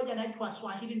jamaa mmoja anaitwa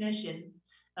Swahili Nation,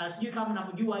 sijui kama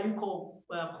namjua, yuko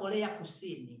Korea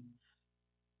Kusini.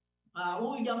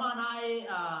 Huyu jamaa naye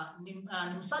ni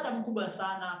msaada mkubwa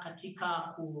sana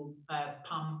katika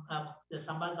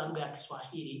kusambaza lugha ya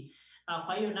Kiswahili.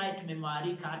 Kwa hiyo naye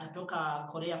tumemwalika, atatoka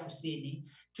Korea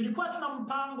Kusini. Tulikuwa tuna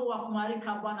mpango wa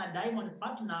kumwalika Bwana Diamond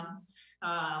Platinum,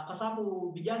 kwa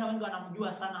sababu vijana wengi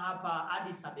wanamjua sana hapa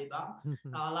Addis Ababa.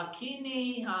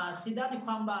 Lakini sidhani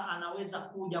kwamba anaweza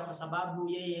kuja kwa sababu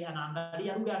yeye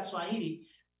anaangalia lugha ya Kiswahili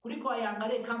kuliko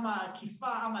aiangalie kama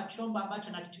kifaa ama chombo ambacho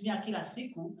anakitumia kila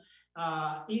siku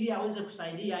ili aweze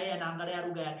kusaidia. Yeye anaangalia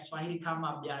lugha ya Kiswahili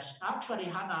kama biashara. Actually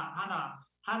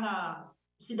hana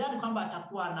sidhani kwamba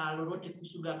atakuwa na lolote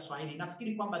kuhusu lugha ya Kiswahili.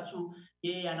 Nafikiri kwamba tu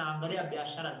yeye anaangalia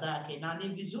biashara zake, na ni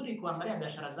vizuri kuangalia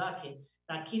biashara zake,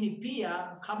 lakini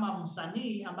pia kama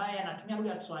msanii ambaye anatumia lugha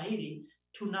ya Kiswahili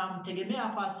tunamtegemea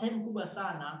kwa sehemu kubwa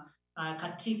sana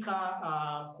katika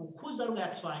kukuza lugha ya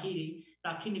Kiswahili,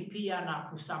 lakini pia na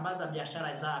kusambaza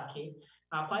biashara zake.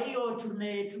 Kwa hiyo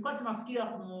tulikuwa tunafikiria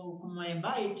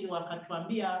kuminvite,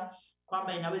 wakatuambia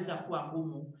kwamba inaweza kuwa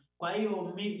ngumu. Kwa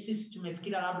hiyo sisi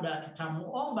tumefikiria labda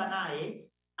tutamuomba naye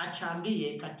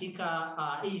achangie katika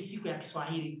hii siku ya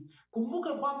Kiswahili.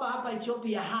 Kumbuke kwamba hapa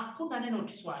Ethiopia hakuna neno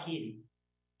Kiswahili.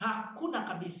 Hakuna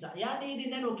kabisa. Yaani hili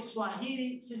neno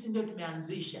Kiswahili sisi ndio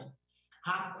tumeanzisha.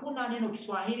 Hakuna neno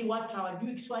Kiswahili, watu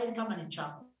hawajui Kiswahili kama ni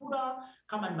chakula,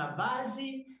 kama ni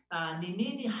mavazi, ni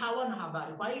nini, hawana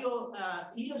habari. Kwa hiyo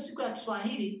hiyo siku ya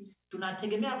Kiswahili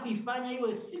tunategemea kuifanya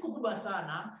iwe siku kubwa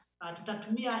sana.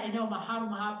 Tutatumia eneo maalum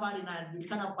hapa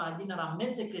linajulikana kwa jina la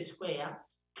Meskel Square.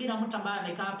 Kila mtu ambaye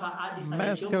amekaa hapa Addis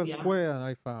Ababa Ethiopia. Meskel Square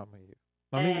naifahamu hiyo.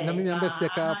 Na mimi ambaye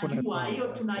sijakaa hapo na hiyo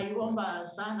tunaiomba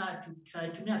sana,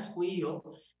 tutaitumia siku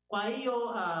hiyo. Kwa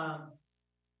hiyo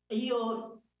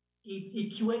hiyo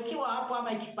ikiwekewa hapo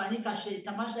ama ikifanyika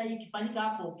tamasha hii ikifanyika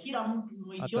hapo, kila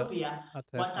mtu Ethiopia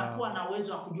watakuwa na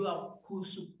uwezo wa kujua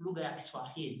kuhusu lugha ya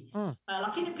Kiswahili.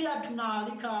 Lakini pia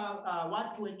tunaalika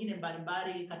watu wengine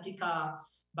mbalimbali katika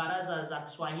baraza za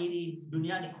Kiswahili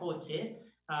duniani kote.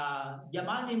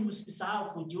 Jamani,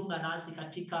 msisahau kujiunga nasi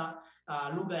katika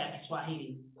lugha ya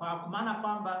Kiswahili, kwa maana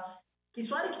kwamba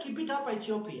Kiswahili kikipita hapa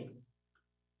Ethiopia,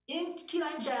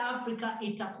 kila nchi ya Afrika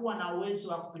itakuwa na uwezo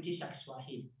wa kupitisha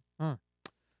Kiswahili.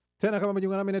 Tena kama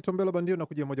mjiunga nami, naitwa Mbelo Bandio na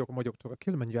kuja moja kwa moja kutoka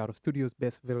Kilimanjaro Studios,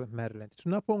 Basville, Maryland.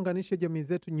 Tunapounganisha jamii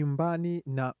zetu nyumbani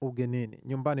na ugenini.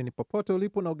 Nyumbani ni popote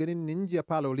ulipo na ugenini ni nje ya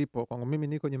pale ulipo. Kwangu mimi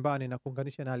niko nyumbani na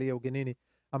kuunganisha na aliye ugenini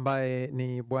ambaye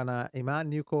ni Bwana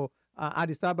Iman, yuko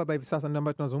Addis Ababa hivi sasa, ndio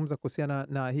ambaye tunazungumza kuhusiana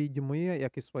na hii jumuiya ya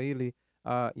Kiswahili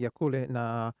ya kule,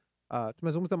 na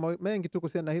tumezungumza mengi tu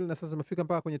kuhusiana na hili, na sasa tumefika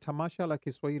mpaka kwenye tamasha la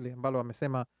Kiswahili ambalo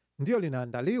wamesema ndio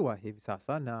linaandaliwa hivi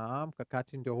sasa, na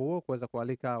mkakati ndio huo, kuweza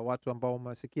kualika watu ambao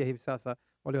umesikia hivi sasa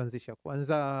walioanzisha.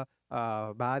 Kwanza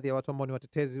baadhi ya watu ambao ni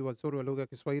watetezi wazuri wa lugha ya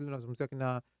Kiswahili, nazungumzia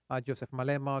kina Joseph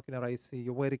Malema, kina Rais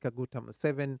Yoweri Kaguta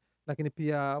Museveni, lakini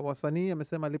pia wasanii.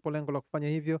 Amesema lipo lengo la kufanya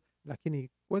hivyo, lakini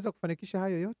kuweza kufanikisha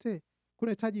hayo yote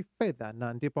kunahitaji fedha,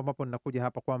 na ndipo ambapo ninakuja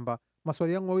hapa kwamba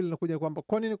maswali yangu mawili nakuja kwamba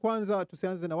kwa nini kwanza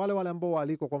tusianze na wale ambao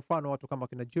waaliko. Kwa mfano watu kama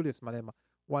kina Julius Malema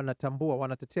wanatambua,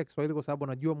 wanatetea Kiswahili kwa sababu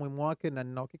wanajua muhimu wake, na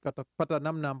nina hakika watapata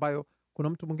namna ambayo kuna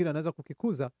mtu mwingine anaweza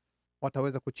kukikuza,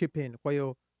 wataweza kuchip in. Kwa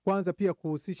hiyo kwanza pia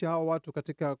kuhusisha hao watu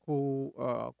katika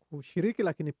kushiriki,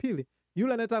 lakini pili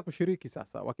yule anayetaka kushiriki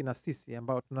sasa, wakina sisi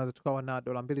ambao tunaweza tukawa na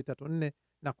 $2, $3, $4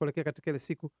 na kuelekea katika ile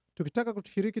siku, tukitaka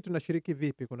kushiriki tunashiriki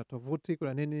vipi? Kuna tovuti,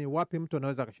 kuna nini, wapi mtu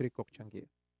anaweza akashiriki kwa kuchangia?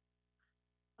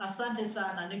 Asante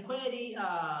sana. Ni kweli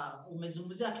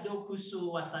umezungumzia kidogo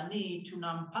kuhusu wasanii.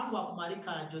 Tuna mpango wa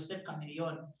kumwalika Joseph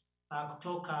Chameleone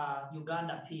kutoka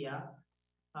Uganda pia,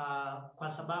 kwa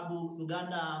sababu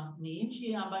Uganda ni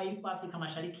nchi ambayo ipo Afrika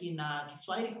Mashariki na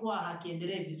Kiswahili kuwa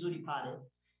hakiendelee vizuri pale.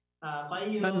 Kwa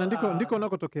hiyo ndiko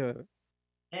unakotokea wewe.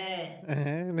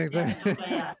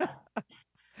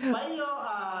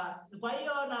 Kwa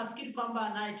hiyo nafikiri kwamba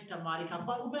naye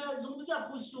tutamwalika. Umezungumzia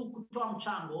kuhusu kutoa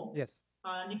mchango. Yes.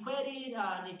 Ni kweli,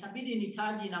 nitabidi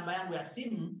nitaji namba yangu ya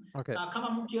simu. Okay. Kama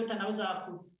mtu yote anaweza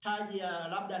kutaja,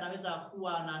 labda anaweza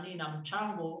kuwa na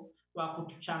mchango wa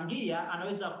kutuchangia,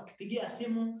 anaweza kutupigia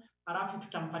simu, alafu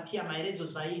tutampatia maelezo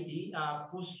zaidi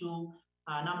kuhusu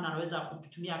namna anaweza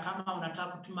kututumia. Kama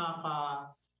unataka kutuma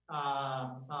kwa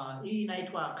hii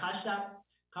inaitwa Cash App,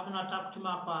 kama unataka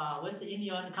kutuma kwa Western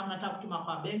Union, kama unataka kutuma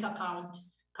kwa bank account,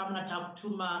 kama unataka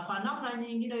kutuma kwa namna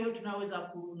nyingine yote, unaweza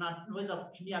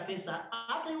kutumia pesa,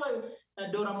 hata iwe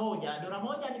dola moja. Dola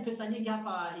moja ni pesa nyingi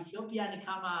hapa Ethiopia, ni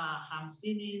kama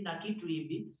 50 na kitu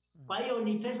hivi. Kwa hiyo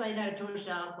ni pesa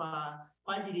inayotosha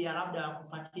kwa ajili ya labda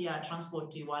kupatia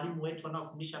transport walimu wetu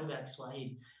wanaofundisha lugha ya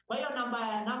Kiswahili. Kwa hiyo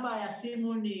namba ya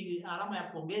simu ni alama ya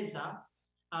kuongeza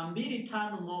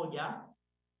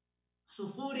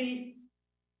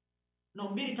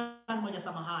 251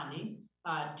 samahani,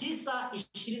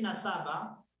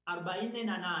 927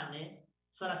 48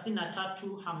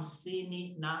 33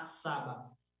 57.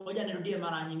 Ngoja nirudie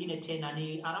mara nyingine tena,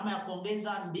 ni alama ya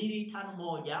kuongeza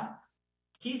 251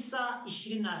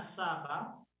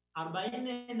 927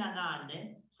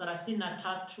 48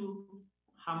 33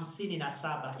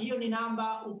 57. Hiyo ni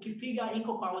namba, ukipiga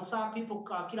iko kwa WhatsApp, ipo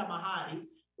kwa kila mahali,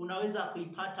 unaweza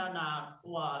kuipata na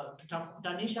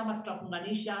tutakutanisha ama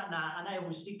tutakunganisha na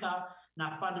anayehusika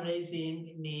na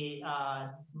fundraising. Ni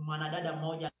mwanadada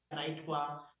mmoja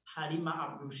anaitwa Halima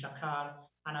Abdul Shakar,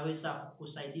 anaweza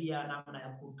kusaidia namna ya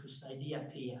kutusaidia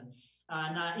pia.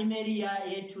 Na email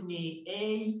yetu ni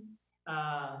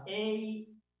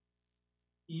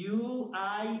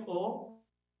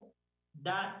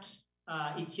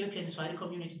Ethiopian Swahili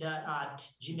community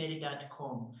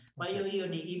 @gmail.com. Kwa hiyo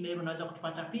ni email, unaweza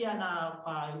kutupata pia, na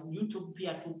kwa YouTube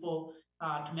pia tupo,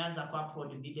 tumeanza ku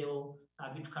upload video,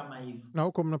 vitu kama hivyo. Na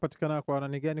huko mnapatikana kwa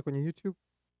nani gani kwenye YouTube?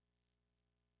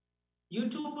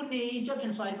 YouTube ni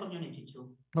Ethiopian Swahili community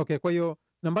tu. Okay, kwa hiyo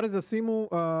nambari za simu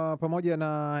pamoja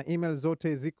na email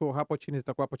zote ziko hapo chini,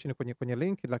 zitakuwa hapo chini kwenye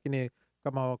link, lakini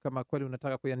kama kweli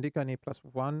unataka kuiandika ni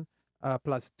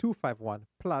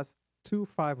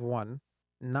 +251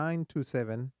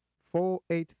 927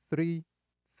 483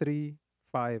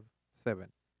 357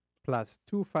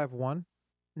 +251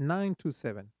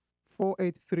 927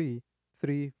 483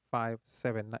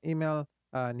 357, na email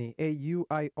ni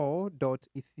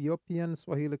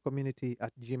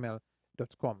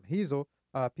auio.ethiopianswahilicommunity@gmail.com. Hizo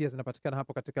pia zinapatikana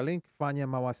hapo katika link. Fanya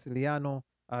mawasiliano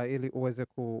ili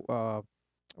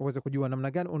uweze kujua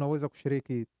namna gani unaweza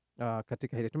kushiriki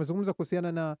katika hili. Tumezungumza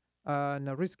kuhusiana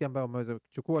na riski ambayo umeweza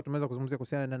kuchukua. Tumeweza kuzungumzia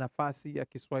kuhusiana na nafasi ya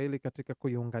Kiswahili katika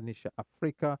kuiunganisha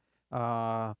Afrika.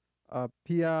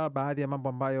 Pia baadhi ya mambo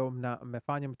ambayo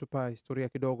mmefanya, mtupa historia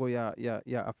kidogo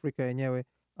ya Afrika yenyewe,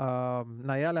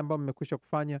 na yale ambayo mmekwisha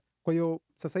kufanya. Kwa hiyo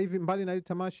sasa hivi, mbali na hili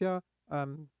tamasha,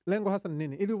 lengo hasa ni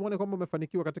nini, ili uone kwamba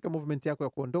umefanikiwa katika movement yako ya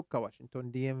kuondoka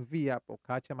Washington DMV hapo,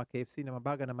 ukaacha KFC na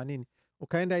mabaga na manini,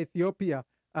 ukaenda Ethiopia,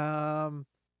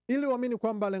 ili uamini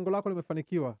kwamba lengo lako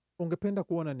limefanikiwa? Ungependa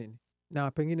kuona nini,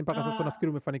 na pengine mpaka sasa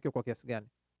unafikiri umefanikiwa kwa kiasi gani?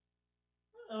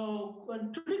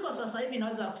 Tuliko sasa hivi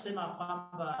naweza kusema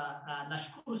kwamba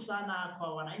nashukuru sana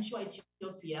kwa wananchi wa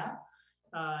Ethiopia,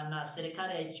 na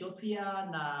serikali ya Ethiopia,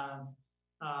 na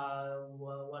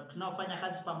tunaofanya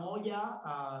kazi pamoja,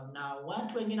 na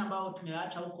watu wengine ambao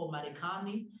tumeacha huko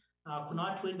Marekani. Kuna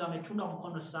watu wengi wametunga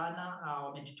mkono sana,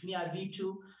 wametutumia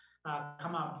vitu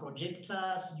kama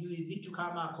projector, sijui vitu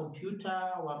kama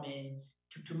kompyuta,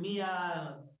 wametutumia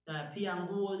pia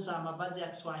nguo za mavazi ya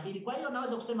Kiswahili. Kwa hiyo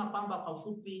naweza kusema kwamba kwa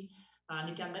ufupi,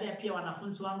 nikiangalia pia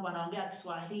wanafunzi wangu wanaongea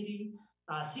Kiswahili,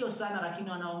 sio sana lakini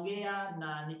wanaongea,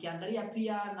 na nikiangalia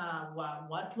pia na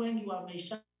watu wengi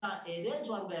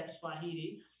wameshaelezwa lugha ya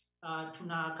Kiswahili.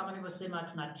 Kama nilivyosema,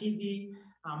 tuna TV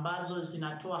ambazo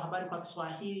zinatoa habari kwa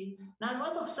Kiswahili, na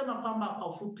naweza kusema kwamba kwa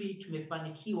ufupi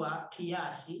tumefanikiwa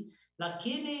kiasi,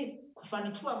 lakini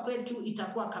kufanikiwa kwetu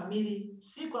itakuwa kamili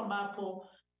siku ambapo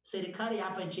serikali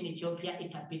hapa nchini Ethiopia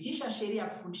itapitisha sheria ya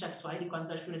kufundisha Kiswahili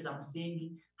kuanzia shule za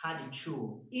msingi hadi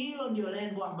chuo. Hilo ndio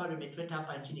lengo ambalo limetuleta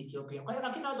hapa nchini Ethiopia. Kwa hiyo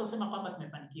lakini naweza kusema kwamba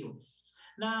tumefanikiwa.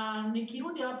 Na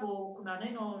nikirudi hapo,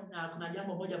 kuna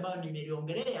jambo moja ambalo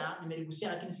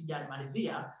nimeligusia lakini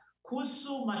sijalimalizia,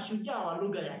 kuhusu mashujaa wa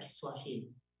lugha ya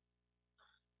Kiswahili.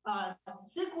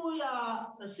 Siku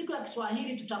ya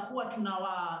Kiswahili tutakuwa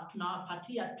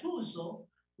tunawapatia tuzo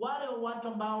wale watu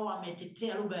ambao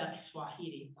wametetea lugha ya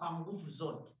Kiswahili kwa nguvu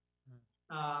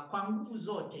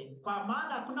zote. Kwa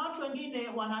maana kuna watu wengine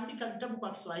wanaandika vitabu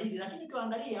kwa Kiswahili, lakini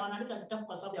ukiangalia wanaandika vitabu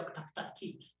kwa sababu ya kutafuta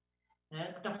kiki,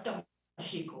 kutafuta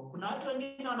mshiko. Kuna watu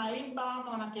wengine wanaimba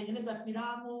ama wanatengeneza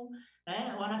filamu,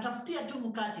 wanatafutia tu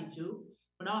mkati tu,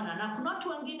 unaona. Na kuna watu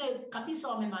wengine kabisa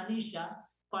wamemaanisha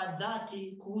kwa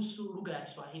dhati kuhusu lugha ya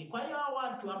Kiswahili. Kwa hiyo hao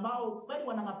watu ambao kweli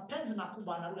wana mapenzi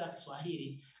makubwa na lugha ya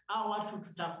Kiswahili, hao watu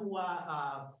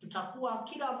tutakuwa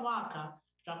kila mwaka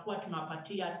tutakuwa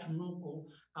tunapatia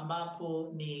tunuku,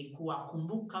 ambapo ni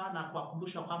kuwakumbuka na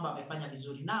kuwakumbusha kwamba wamefanya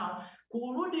vizuri. Nao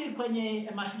kurudi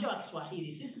kwenye mashujaa wa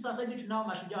Kiswahili, sisi sasa hivi tunao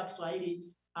mashujaa wa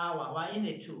Kiswahili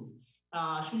wanne tu.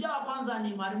 Shujaa wa kwanza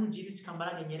ni Mwalimu Julius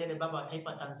Kambarage Nyerere, baba wa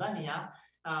taifa Tanzania,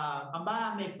 ambaye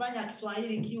amefanya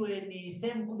Kiswahili kiwe ni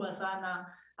sehemu kubwa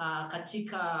sana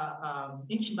katika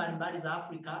nchi mbalimbali za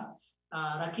Afrika,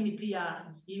 lakini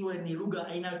pia iwe ni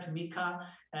lugha inayotumika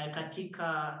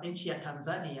katika nchi ya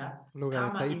Tanzania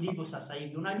kama ilivyo sasa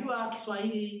hivi. Unajua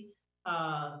Kiswahili,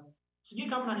 sijui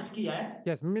kama unanisikia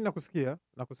Yes, mimi nakusikia.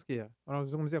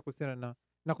 Unazungumzia kuhusiana na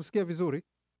nakusikia vizuri.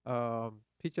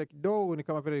 Picha kidogo ni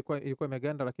kama vile ilikuwa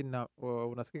imeganda, lakini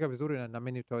unasikika vizuri, na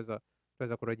naamini tutaweza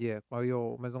kurejea. Kwa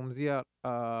hiyo umezungumzia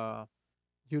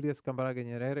Julius Kambarage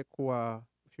Nyerere kuwa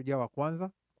shujaa wa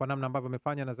kwanza kwa namna ambavyo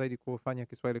amefanya, na zaidi kufanya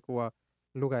Kiswahili kuwa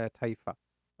lugha ya taifa.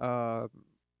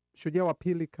 shujaa wa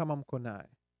pili kama mko naye.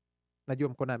 Najua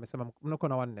mko naye, amesema mko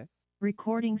na wanne.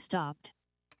 Recording stopped.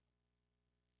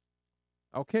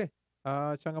 Okay.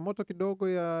 Changamoto kidogo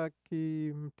ya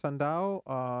kimtandao,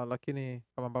 lakini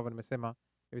kama ambavyo nimesema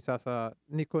hivi sasa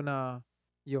niko na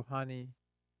Yohani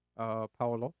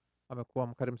Paulo. Amekuwa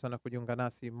mkarimu sana kujiunga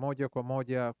nasi moja kwa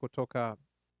moja kutoka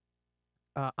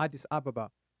Addis Ababa,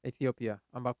 Ethiopia,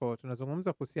 ambako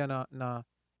tunazungumza kuhusiana na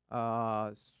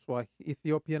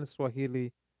Ethiopian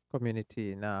Swahili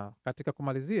community, na katika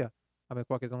kumalizia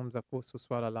amekuwa akizungumza kuhusu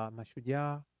swala la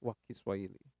mashujaa wa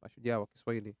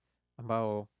Kiswahili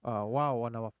ambao wao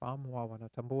wanawafahamu, wao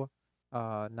wanatambua,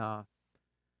 na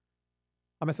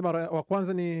amesema wa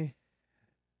kwanza ni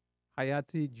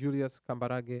hayati Julius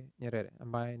Kambarage Nyerere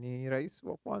ambaye ni rais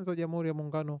wa kwanza wa Jamhuri ya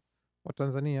Muungano wa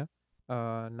Tanzania,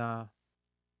 na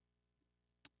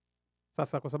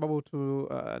sasa kwa sababu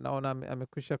naona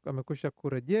amekwisha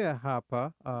kurejea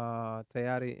hapa,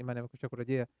 tayari Imani amekwisha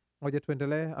kurejea. Ngoja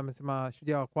tuendelee. Amesema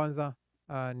shujaa wa kwanza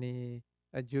ni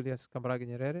Julius Kambarage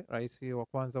Nyerere, rais wa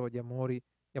kwanza wa Jamhuri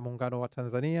ya Muungano wa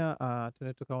Tanzania.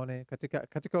 Tuende tukaone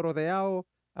katika orodha yao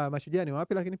mashujaa ni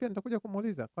wapi, lakini pia nitakuja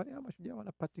kumuuliza kwani hao mashujaa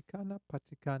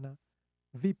wanapatikana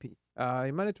vipi.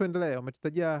 Imani, tuendelee.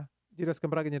 Umetutajia Julius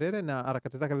Kambarage Nyerere na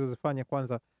harakati zake alizozifanya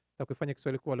kwanza za kuifanya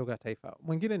Kiswahili kuwa lugha ya taifa.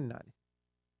 Mwingine ni nani?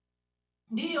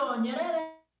 Ndiyo,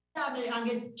 Nyerere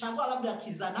angechagua labda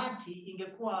Kizanati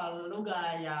ingekuwa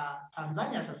lugha ya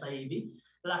Tanzania sasa hivi,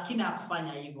 lakini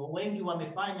hakufanya hivyo. Wengi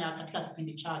wamefanya katika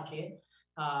kipindi chake,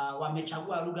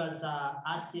 wamechagua lugha za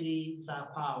asili za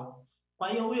kwao. Kwa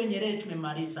hiyo huyo Nyerere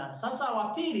tumemaliza. Sasa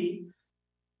wa pili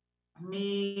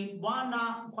ni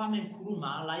Bwana Kwame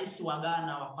Nkrumah, rais wa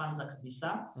Ghana wa kwanza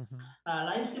kabisa.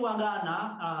 Rais wa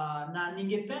Ghana, na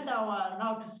ningependa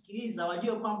wanaotusikiliza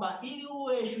wajue kwamba ili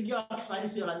uwe shujaa wa Kiswahili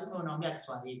sio lazima unaongea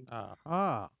Kiswahili.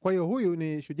 Kwa hiyo huyu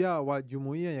ni shujaa wa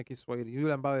jumuiya ya Kiswahili,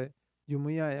 yule ambaye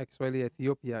jumuiya ya Kiswahili ya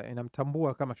Ethiopia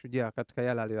inamtambua kama shujaa katika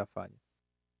yale aliyoyafanya.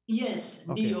 Yes,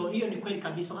 ndiyo, hiyo ni kweli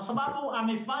kabisa, kwa sababu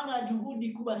amefanya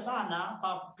juhudi kubwa sana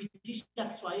kwa kupitisha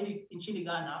Kiswahili nchini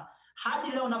Ghana.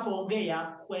 Hadi leo unapoongea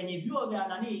kwenye vyuo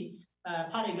vya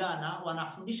pale Ghana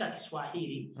wanafundisha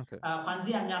Kiswahili,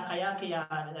 kuanzia miaka yake ya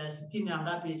 60 na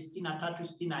ngapi, 63,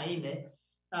 64,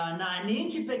 na ni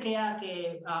nchi peke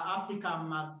yake Afrika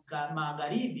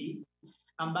Magharibi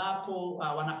ambapo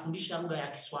wanafundisha lugha ya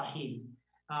Kiswahili.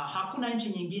 Hakuna nchi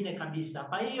nyingine kabisa.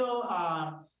 Kwa hiyo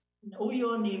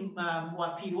huyo ni wa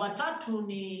pili. Wa tatu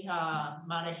ni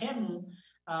marehemu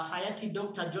hayati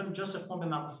Dr. John Joseph Pombe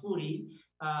Magufuli.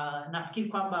 Nafikiri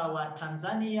kwamba wa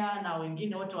Tanzania na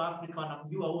wengine wote wa Afrika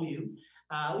wanamjua huyu.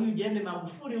 Huyu Jembe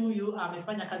Magufuli huyu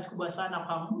amefanya kazi kubwa sana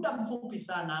kwa muda mfupi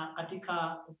sana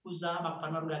katika kukuza ama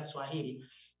kupanua lugha ya Kiswahili.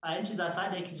 Nchi za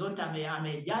SADC zote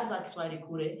amejaza Kiswahili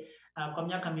kule kwa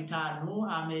miaka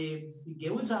 5.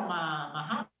 Amegeuza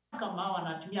mahakama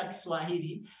wanatumia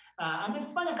Kiswahili.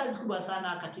 Amefanya kazi kubwa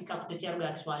sana katika kutetea lugha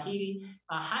ya Kiswahili,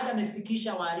 hadi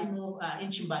amefikisha walimu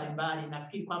nchi mbalimbali.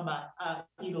 Nafikiri kwamba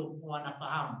hilo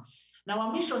wanafahamu. Na wa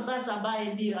mwisho sasa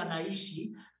ambaye ndiye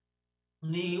anaishi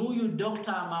ni huyu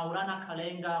Dr. Maulana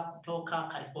Kalenga kutoka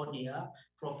California,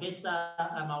 Profesa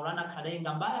Maulana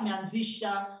Kalenga, ambaye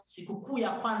ameanzisha sikukuu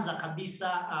ya kwanza kabisa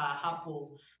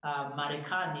hapo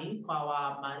Marekani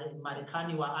kwa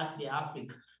Marekani wa asili ya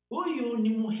Afrika. Huyu ni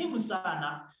muhimu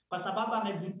sana kwa sababu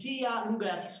amevutia lugha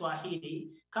ya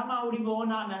Kiswahili. Kama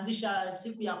ulivyoona, ameanzisha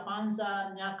siku ya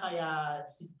kwanza miaka ya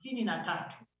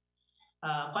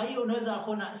 63. Kwa hiyo unaweza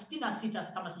kuona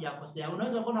 66 kama sijakosea.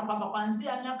 Unaweza kuona kwamba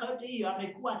kuanzia miaka yote hiyo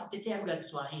amekuwa akitetea lugha ya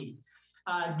Kiswahili.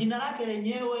 Jina lake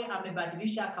lenyewe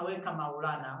amebadilisha akaweka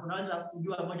Maulana. Unaweza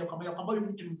kujua moja kwa moja kwamba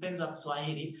mtu mpenzi wa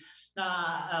Kiswahili.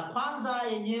 Na kwanza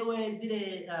yenyewe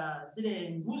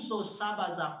zile nguzo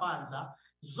 7 za kwanza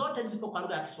zote zipo kwa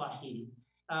lugha ya Kiswahili.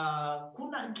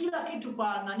 Kuna kila kitu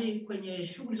kwenye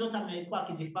shughuli zote amekuwa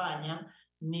akizifanya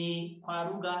ni kwa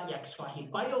lugha ya Kiswahili.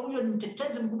 Kwa hiyo huyo ni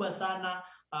mtetezi mkubwa sana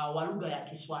wa lugha ya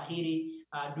Kiswahili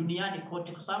duniani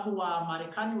kote, kwa sababu wa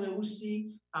Marekani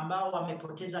weusi ambao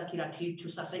wamepoteza kila kitu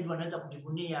sasa hivi wanaweza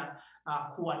kujivunia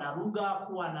kuwa na lugha,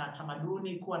 kuwa na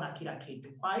tamaduni, kuwa na kila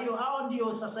kitu. Kwa hiyo hao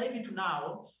ndio sasa hivi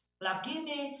tunao,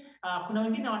 lakini kuna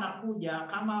wengine wanakuja.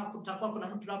 Kama kutakuwa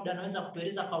kuna mtu labda anaweza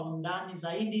kutueleza kwa undani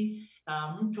zaidi,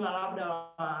 mtu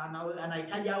labda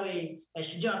anahitaji awe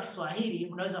shujaa wa Kiswahili,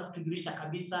 unaweza kutujulisha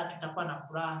kabisa, tutakuwa na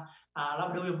furaha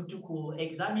labda huyo mtu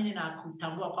kuexamine na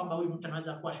kutambua kwamba huyu mtu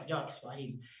anaweza kuwa shujaa wa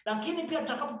Kiswahili. Lakini pia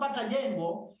tutakapopata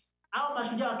jengo au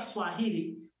mashujaa wa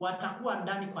Kiswahili watakuwa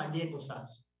ndani kwa jengo.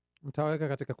 Sasa mtaweka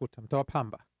katika kuta,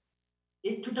 mtawapamba.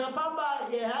 Tutapamba,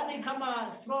 yani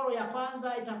kama floor ya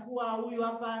kwanza itakuwa huyu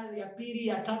hapa, ya pili,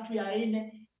 ya tatu, ya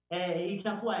 4.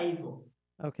 itakuwa hivyo.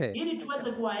 Okay. Ili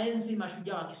tuweze kuwaenzi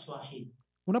mashujaa wa Kiswahili.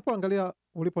 Unapoangalia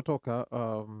ulipotoka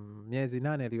miezi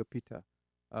 8 iliyopita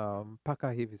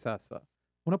mpaka hivi sasa,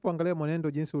 unapoangalia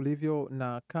mwenendo jinsi ulivyo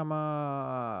na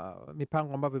kama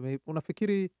mipango ambavyo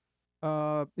unafikiri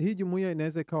hii jumuiya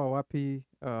inaweza ikawa wapi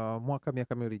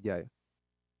miaka miwili ijayo?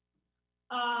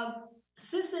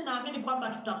 Sisi naamini kwamba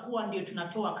tutakuwa ndio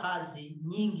tunatoa kazi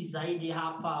nyingi zaidi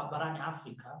hapa barani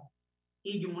Afrika.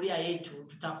 Hii jumuiya yetu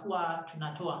tutakuwa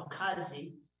tunatoa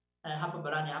kazi hapa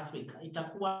barani Afrika.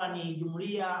 Itakuwa ni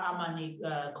jumuiya ama ni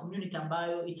community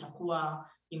ambayo itakuwa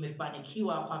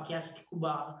imefanikiwa kwa kiasi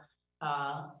kikubwa.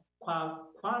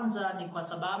 Kwanza ni kwa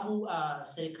sababu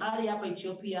serikali hapa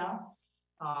Ethiopia,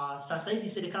 sasa hivi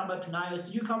serikali ambayo tunayo,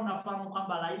 sijui kama unafahamu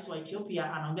kwamba rais wa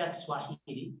Ethiopia anaongea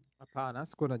Kiswahili. Hapana,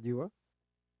 sikuwa najua.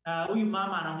 Huyu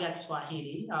mama anaongea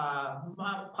Kiswahili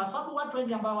kwa sababu watu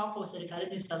wengi ambao wapo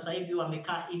serikalini sasa hivi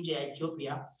wamekaa nje ya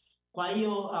Ethiopia. Kwa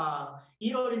hiyo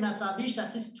hilo linasababisha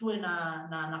sisi tuwe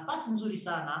na nafasi nzuri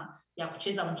sana ya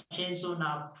kucheza mchezo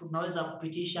na tunaweza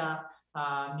kupitisha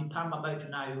mipango ambayo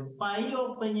tunayo. Kwa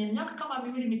hiyo kwenye miaka kama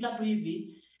 2-3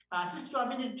 hivi sisi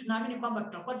tunaamini kwamba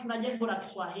tutakuwa tuna jengo la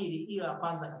Kiswahili, hiyo ya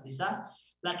kwanza kabisa.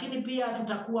 Lakini pia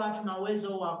tutakuwa tuna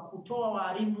uwezo wa kutoa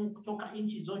walimu kutoka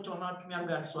nchi zote wanaotumia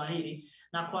lugha ya Kiswahili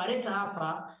na kuwaleta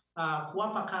hapa,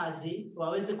 kuwapa kazi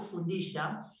waweze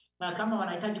kufundisha, na kama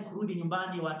wanahitaji kurudi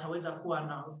nyumbani tutaweza kuwa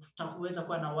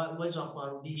na uwezo wa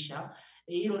kuwarudisha.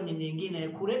 Hilo ni nyingine,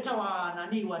 kuleta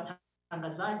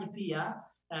watangazaji pia,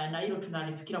 na hilo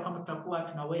tunalifikiria kwamba tutakuwa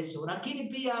tuna uwezo. Lakini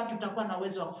pia tutakuwa na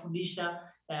uwezo wa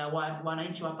kufundisha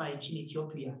wananchi hapa nchini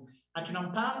Ethiopia. Tuna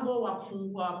mpango wa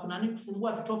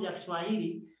kufungua vituo vya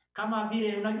Kiswahili kama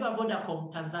vile unajua Vodacom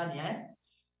Tanzania,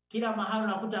 kila mahali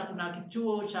unakuta kuna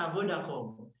kituo cha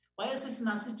Vodacom. Kwa hiyo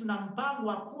sisi tuna mpango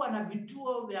wa kuwa na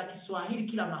vituo vya Kiswahili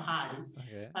kila mahali.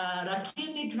 Okay.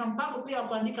 Lakini tuna mpango pia wa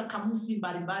kuandika kamusi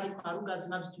mbalimbali kwa lugha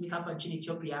zinazotumika hapa nchini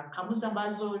Ethiopia, kamusi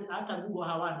ambazo hata Google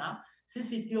hawana.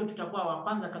 Sisi ndio tutakuwa wa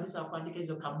kwanza kabisa wa kuandika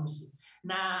hizo kamusi,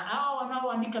 na hao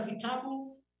wanaoandika vitabu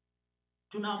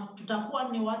tutakuwa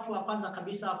ni watu wa kwanza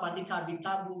kabisa wa kuandika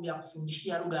vitabu vya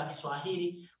kufundishia lugha ya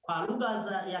Kiswahili kwa lugha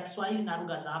ya Kiswahili na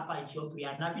lugha za hapa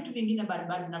Ethiopia, na vitu vingine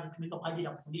mbalimbali vinavyotumika kwa ajili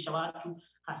ya kufundisha watu,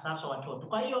 hasa watoto.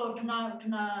 Kwa hiyo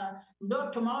tuna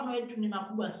ndoto, maono yetu ni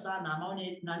makubwa sana,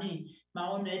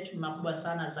 maono yetu ni makubwa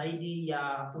sana zaidi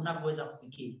ya unavyoweza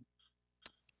kufikiri.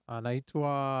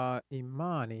 Anaitwa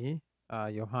Imani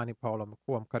Yohani Paulo,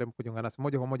 mkuu mkarimu kujiunga nasi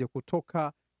moja kwa moja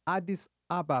kutoka Addis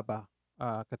Ababa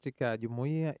katika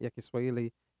jumuiya ya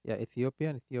Kiswahili ya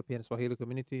Ethiopian Swahili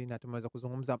Community, na tumeweza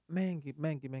kuzungumza mengi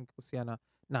kuhusiana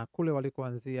na kule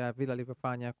walikoanzia, vile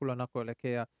alivyofanya, kule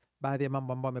wanakoelekea, baadhi ya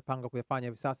mambo ambayo wamepanga kuyafanya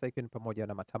hivi sasa, ikiwa ni pamoja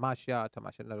na tamasha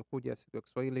linalokuja siku ya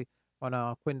Kiswahili,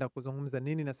 wanakwenda kuzungumza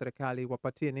nini na serikali,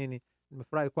 wapatie nini.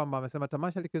 Nimefurahi kwamba amesema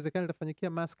tamasha likiwezekana litafanyikia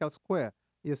Mascal Square,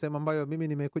 hiyo sehemu ambayo mimi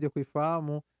nimekuja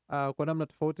kuifahamu kwa namna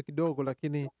tofauti kidogo,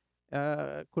 lakini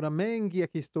kuna mengi ya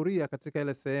kihistoria katika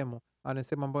ile sehemu.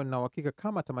 Anasema ambayo nina uhakika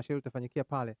kama tamasha hilo litafanyikia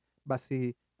pale,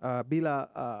 basi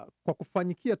kwa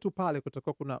kufanyikia tu pale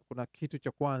kutakuwa kuna kitu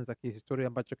cha kwanza kihistoria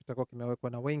ambacho kitakuwa kimewekwa,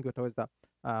 na wengi wataweza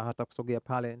hata kusogea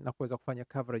pale na kuweza kufanya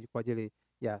coverage kwa ajili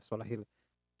ya swala hili.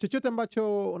 Chochote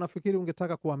ambacho unafikiri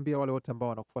ungetaka kuambia wale wote ambao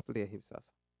wanakufuatilia hivi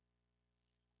sasa?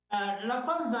 La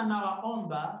kwanza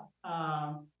nawaomba,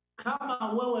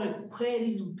 kama wewe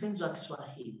kweli ni mpenzi wa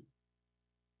Kiswahili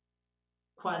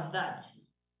kwa dhati,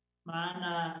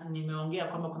 maana nimeongea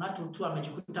kwamba kuna watu tu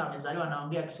wamejikuta wamezaliwa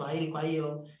naongea Kiswahili, kwa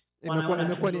hiyo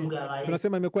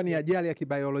tunasema imekuwa ni ajali ya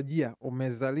kibiolojia,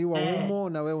 umezaliwa humo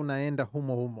na wewe unaenda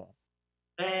humo.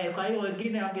 Kwa hiyo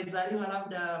wengine wangezaliwa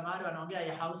labda mahali wanaongea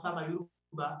ya Hausa ama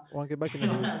Yoruba, wangebaki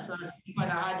na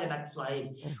na haja na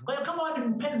Kiswahili. Kwa hiyo kama wewe ni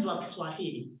mpenzi wa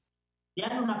Kiswahili,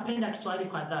 yaani unapenda Kiswahili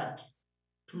kwa dhati,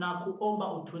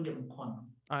 tunakuomba utuunge mkono.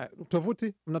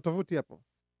 Mna tovuti hapo?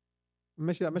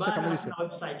 Mmeshakamilisha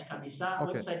website kabisa?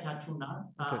 Okay. Website hatuna,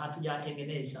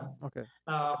 hatujatengeneza. Okay.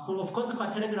 Of course kwa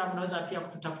Telegram unaweza pia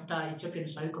kututafuta Ethiopian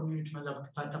Swahili Community, unaweza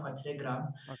kutupata kwa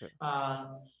Telegram. Okay.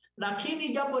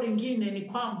 Lakini jambo lingine ni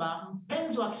kwamba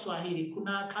mpenzi wa Kiswahili,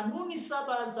 kuna kanuni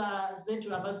 7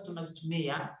 zetu ambazo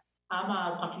tunazitumia,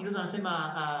 ama kwa Kiingereza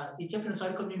wanasema Ethiopian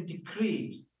Swahili Community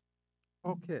Creed.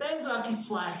 Okay. Mpenzi wa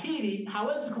Kiswahili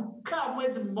hawezi kukaa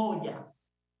mwezi mmoja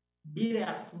bila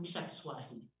ya kufundisha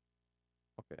Kiswahili.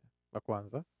 Okay. La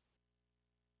kwanza.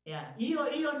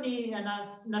 Hiyo ni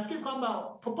nafikiri kwamba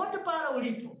popote pale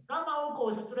ulipo, kama uko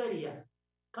Australia,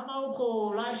 kama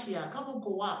uko Russia, kama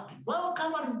uko wapi, wewe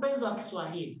kama ni mpenzi wa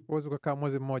Kiswahili, huwezi kukaa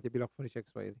mwezi mmoja bila kufundisha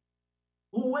Kiswahili.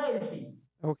 Huwezi.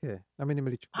 Okay. Na mimi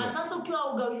nimelichukua. Sasa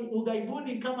ukiwa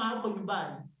ugaibuni kama hapo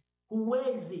nyumbani,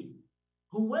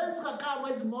 huwezi kukaa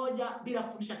mwezi mmoja bila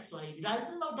kufundisha Kiswahili.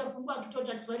 Lazima utafungua kituo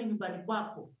cha Kiswahili nyumbani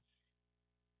kwako,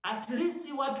 at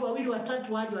least watu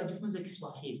 2-3 waje wajifunze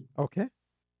Kiswahili. Okay.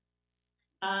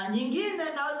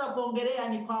 Nyingine naweza kuongelea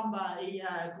ni kwamba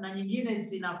kuna nyingine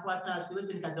zinafuata,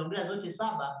 siwezi nikaziongelea zote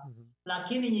 7,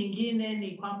 lakini nyingine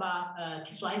ni kwamba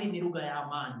Kiswahili ni lugha ya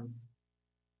amani.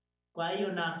 Kwa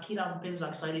hiyo na kila mpenzi wa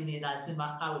Kiswahili ni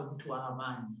lazima awe mtu wa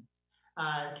amani.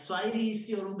 Kiswahili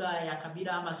sio lugha ya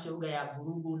kabila ama sio lugha ya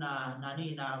vurugu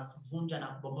na kuvunja na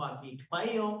kubomoa vitu. Kwa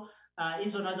hiyo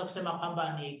hizo naweza kusema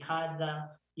kwamba ni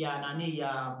kadha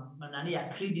ya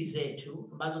creed zetu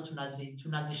ambazo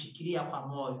tunazishikilia kwa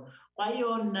moyo. Kwa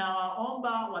hiyo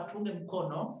nawaomba watunge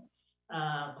mkono,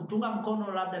 kutunga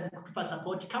mkono labda ni kutupa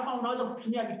support. Kama unaweza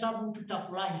kutumia vitabu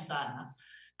tutafurahi sana.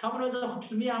 Kama unaweza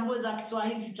kutumia nguo za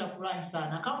Kiswahili tutafurahi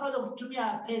sana. Kama unaweza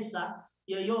kutumia pesa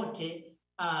yoyote,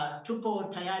 tupo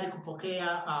tayari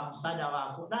kupokea msaada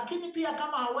wako. Lakini pia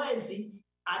kama hawezi,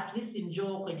 at least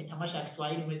njoo kwenye tamasha ya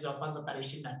Kiswahili mwezi wa kwanza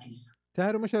tarehe 29.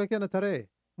 Tayari umeshawekea na tarehe?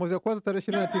 Mwezi wa kwanza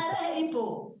tarehe 29? Tarehe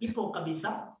ipo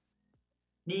kabisa.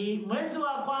 Ni mwezi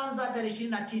wa kwanza tarehe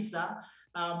 29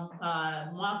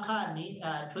 mwakani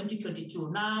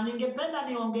 2022. Na ningependa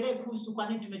niongelee kuhusu kwa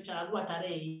nini tumechagua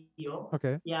tarehe hiyo.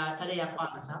 Okay. Ya tarehe ya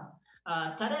kwanza.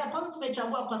 Tarehe ya kwanza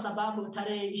tumechagua kwa sababu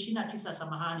tarehe 29,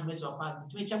 samahani, mwezi wa kwanza.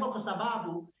 Tumechagua kwa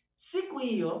sababu siku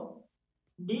hiyo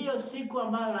ndiyo siku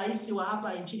ambayo rais wa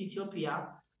hapa nchini Ethiopia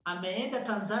ameenda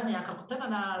Tanzania akakutana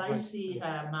na rais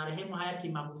marehemu hayati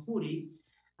Magufuli,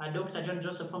 Dr. John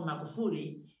Joseph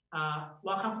Magufuli,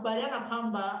 wakakubaliana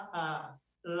kwamba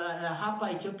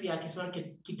hapa Ethiopia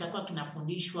Kiswahili kitakuwa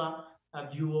kinafundishwa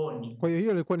vyuoni. Kwa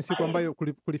hiyo ilikuwa ni siku ambayo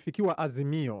kulifikiwa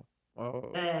azimio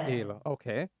hilo.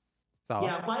 Okay.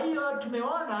 Sawa. Kwa hiyo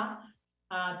tumeona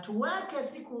tuweke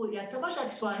siku ya tamasha ya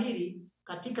Kiswahili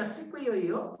katika siku hiyo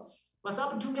hiyo, kwa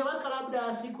sababu tungeweka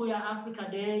labda siku ya Africa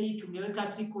Day, tungeweka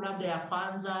siku labda ya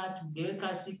kwanza,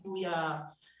 tungeweka siku ya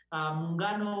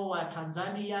muungano wa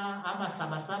Tanzania ama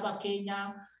Sabasaba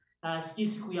Kenya,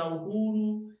 siku ya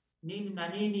uhuru nini na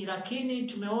nini, lakini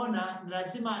tumeona ni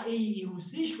lazima hii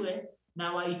ihusishwe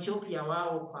na Waethiopia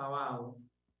wao kwa wao.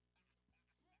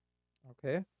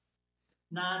 Okay.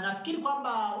 Na nafikiri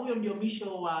kwamba huyo ndio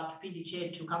mwisho wa kipindi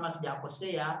chetu kama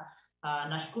sijakosea.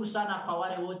 Nashukuru sana kwa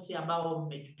wale wote ambao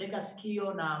mmetutega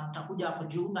sikio na mtakuja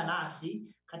kujiunga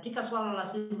nasi katika swala la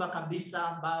Simba kabisa,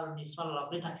 ambalo ni swala la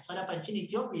kuleta Kiswahili hapa nchini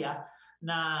Ethiopia.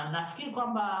 Na nafikiri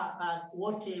kwamba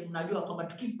wote mnajua kwamba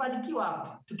tukifanikiwa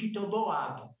hapa, tukitoboa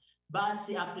hapa,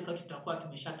 basi Afrika tutakuwa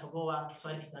tumeshatoboa,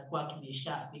 Kiswahili kitakuwa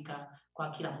kimeshafika kwa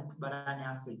kila mtu barani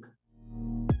Afrika.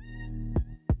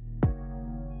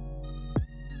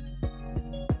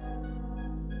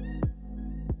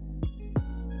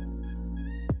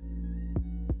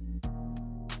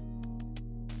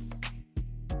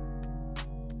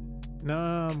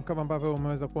 Na kama ambavyo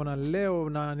umeweza kuona leo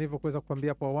na nilivyokuweza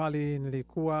kuambia hapo awali,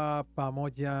 nilikuwa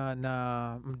pamoja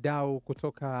na mdau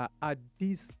kutoka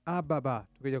Addis Ababa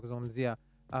tukija kuzungumzia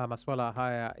masuala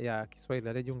haya ya Kiswahili.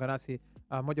 Aliyejiunga nasi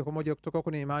moja kwa moja kutoka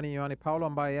huko ni Imani Paulo,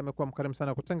 ambaye amekuwa mkarimu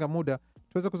sana kutenga muda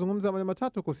tuweze kuzungumza maneno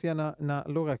matatu kuhusiana na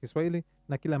lugha ya Kiswahili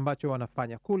na kile ambacho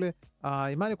wanafanya kule.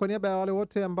 Imani, kwa niaba ya wale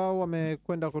wote ambao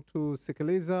wamekwenda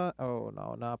kutusikiliza,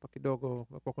 naona hapa kidogo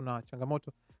kumekuwa kuna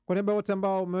changamoto, kwa niaba ya wote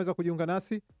ambao umeweza kujiunga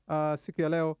nasi siku ya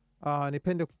leo,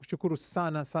 nipende kukushukuru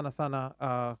sana sana sana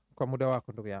kwa muda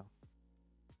wako ndugu yangu.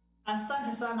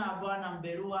 Asante sana Bwana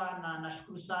Mberua, na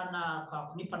nashukuru sana kwa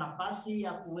kunipa nafasi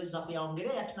ya kuweza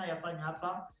kuyaongelea tunayofanya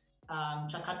hapa,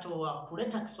 mchakato wa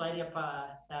kuleta Kiswahili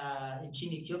hapa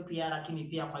nchini Ethiopia, lakini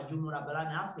pia kwa jumla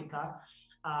barani Afrika.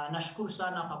 Nashukuru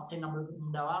sana kwa kutenga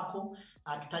muda wako.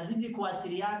 Tutazidi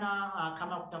kuwasiliana,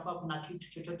 kama kutakuwa kuna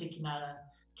kitu chochote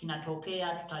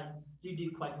kinatokea tutazidi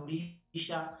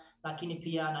kuwajulisha, lakini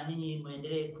pia na nyinyi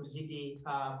muendelee kuzidi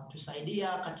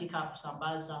kutusaidia katika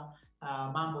kusambaza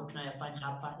mambo tunayofanya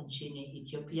hapa nchini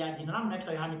Ethiopia. Jina langu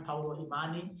naitwa Yohani Paulo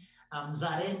Imani,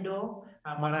 mzalendo,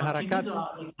 mwanaharakati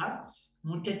wa Afrika,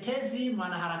 mtetezi,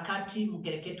 mwanaharakati,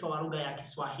 mkereketo wa lugha ya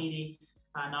Kiswahili.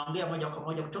 Naongea moja kwa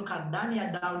moja kutoka ndani ya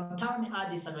downtown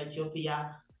Addis Ababa,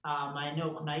 Ethiopia,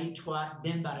 maeneo kunaitwa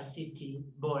Denver City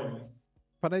Bole.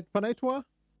 Panaitwa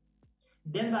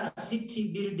Denver City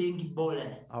Building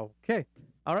Bole. Okay.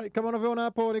 Alright, kama unavyoona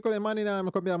hapo niko na Imani na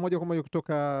amekwambia moja kwa moja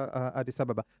kutoka Addis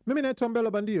Ababa. Mimi naitwa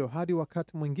Mbelo Bandio, hadi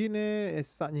wakati mwingine,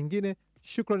 saa nyingine.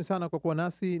 Shukrani sana kwa kuwa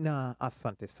nasi na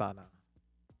asante sana.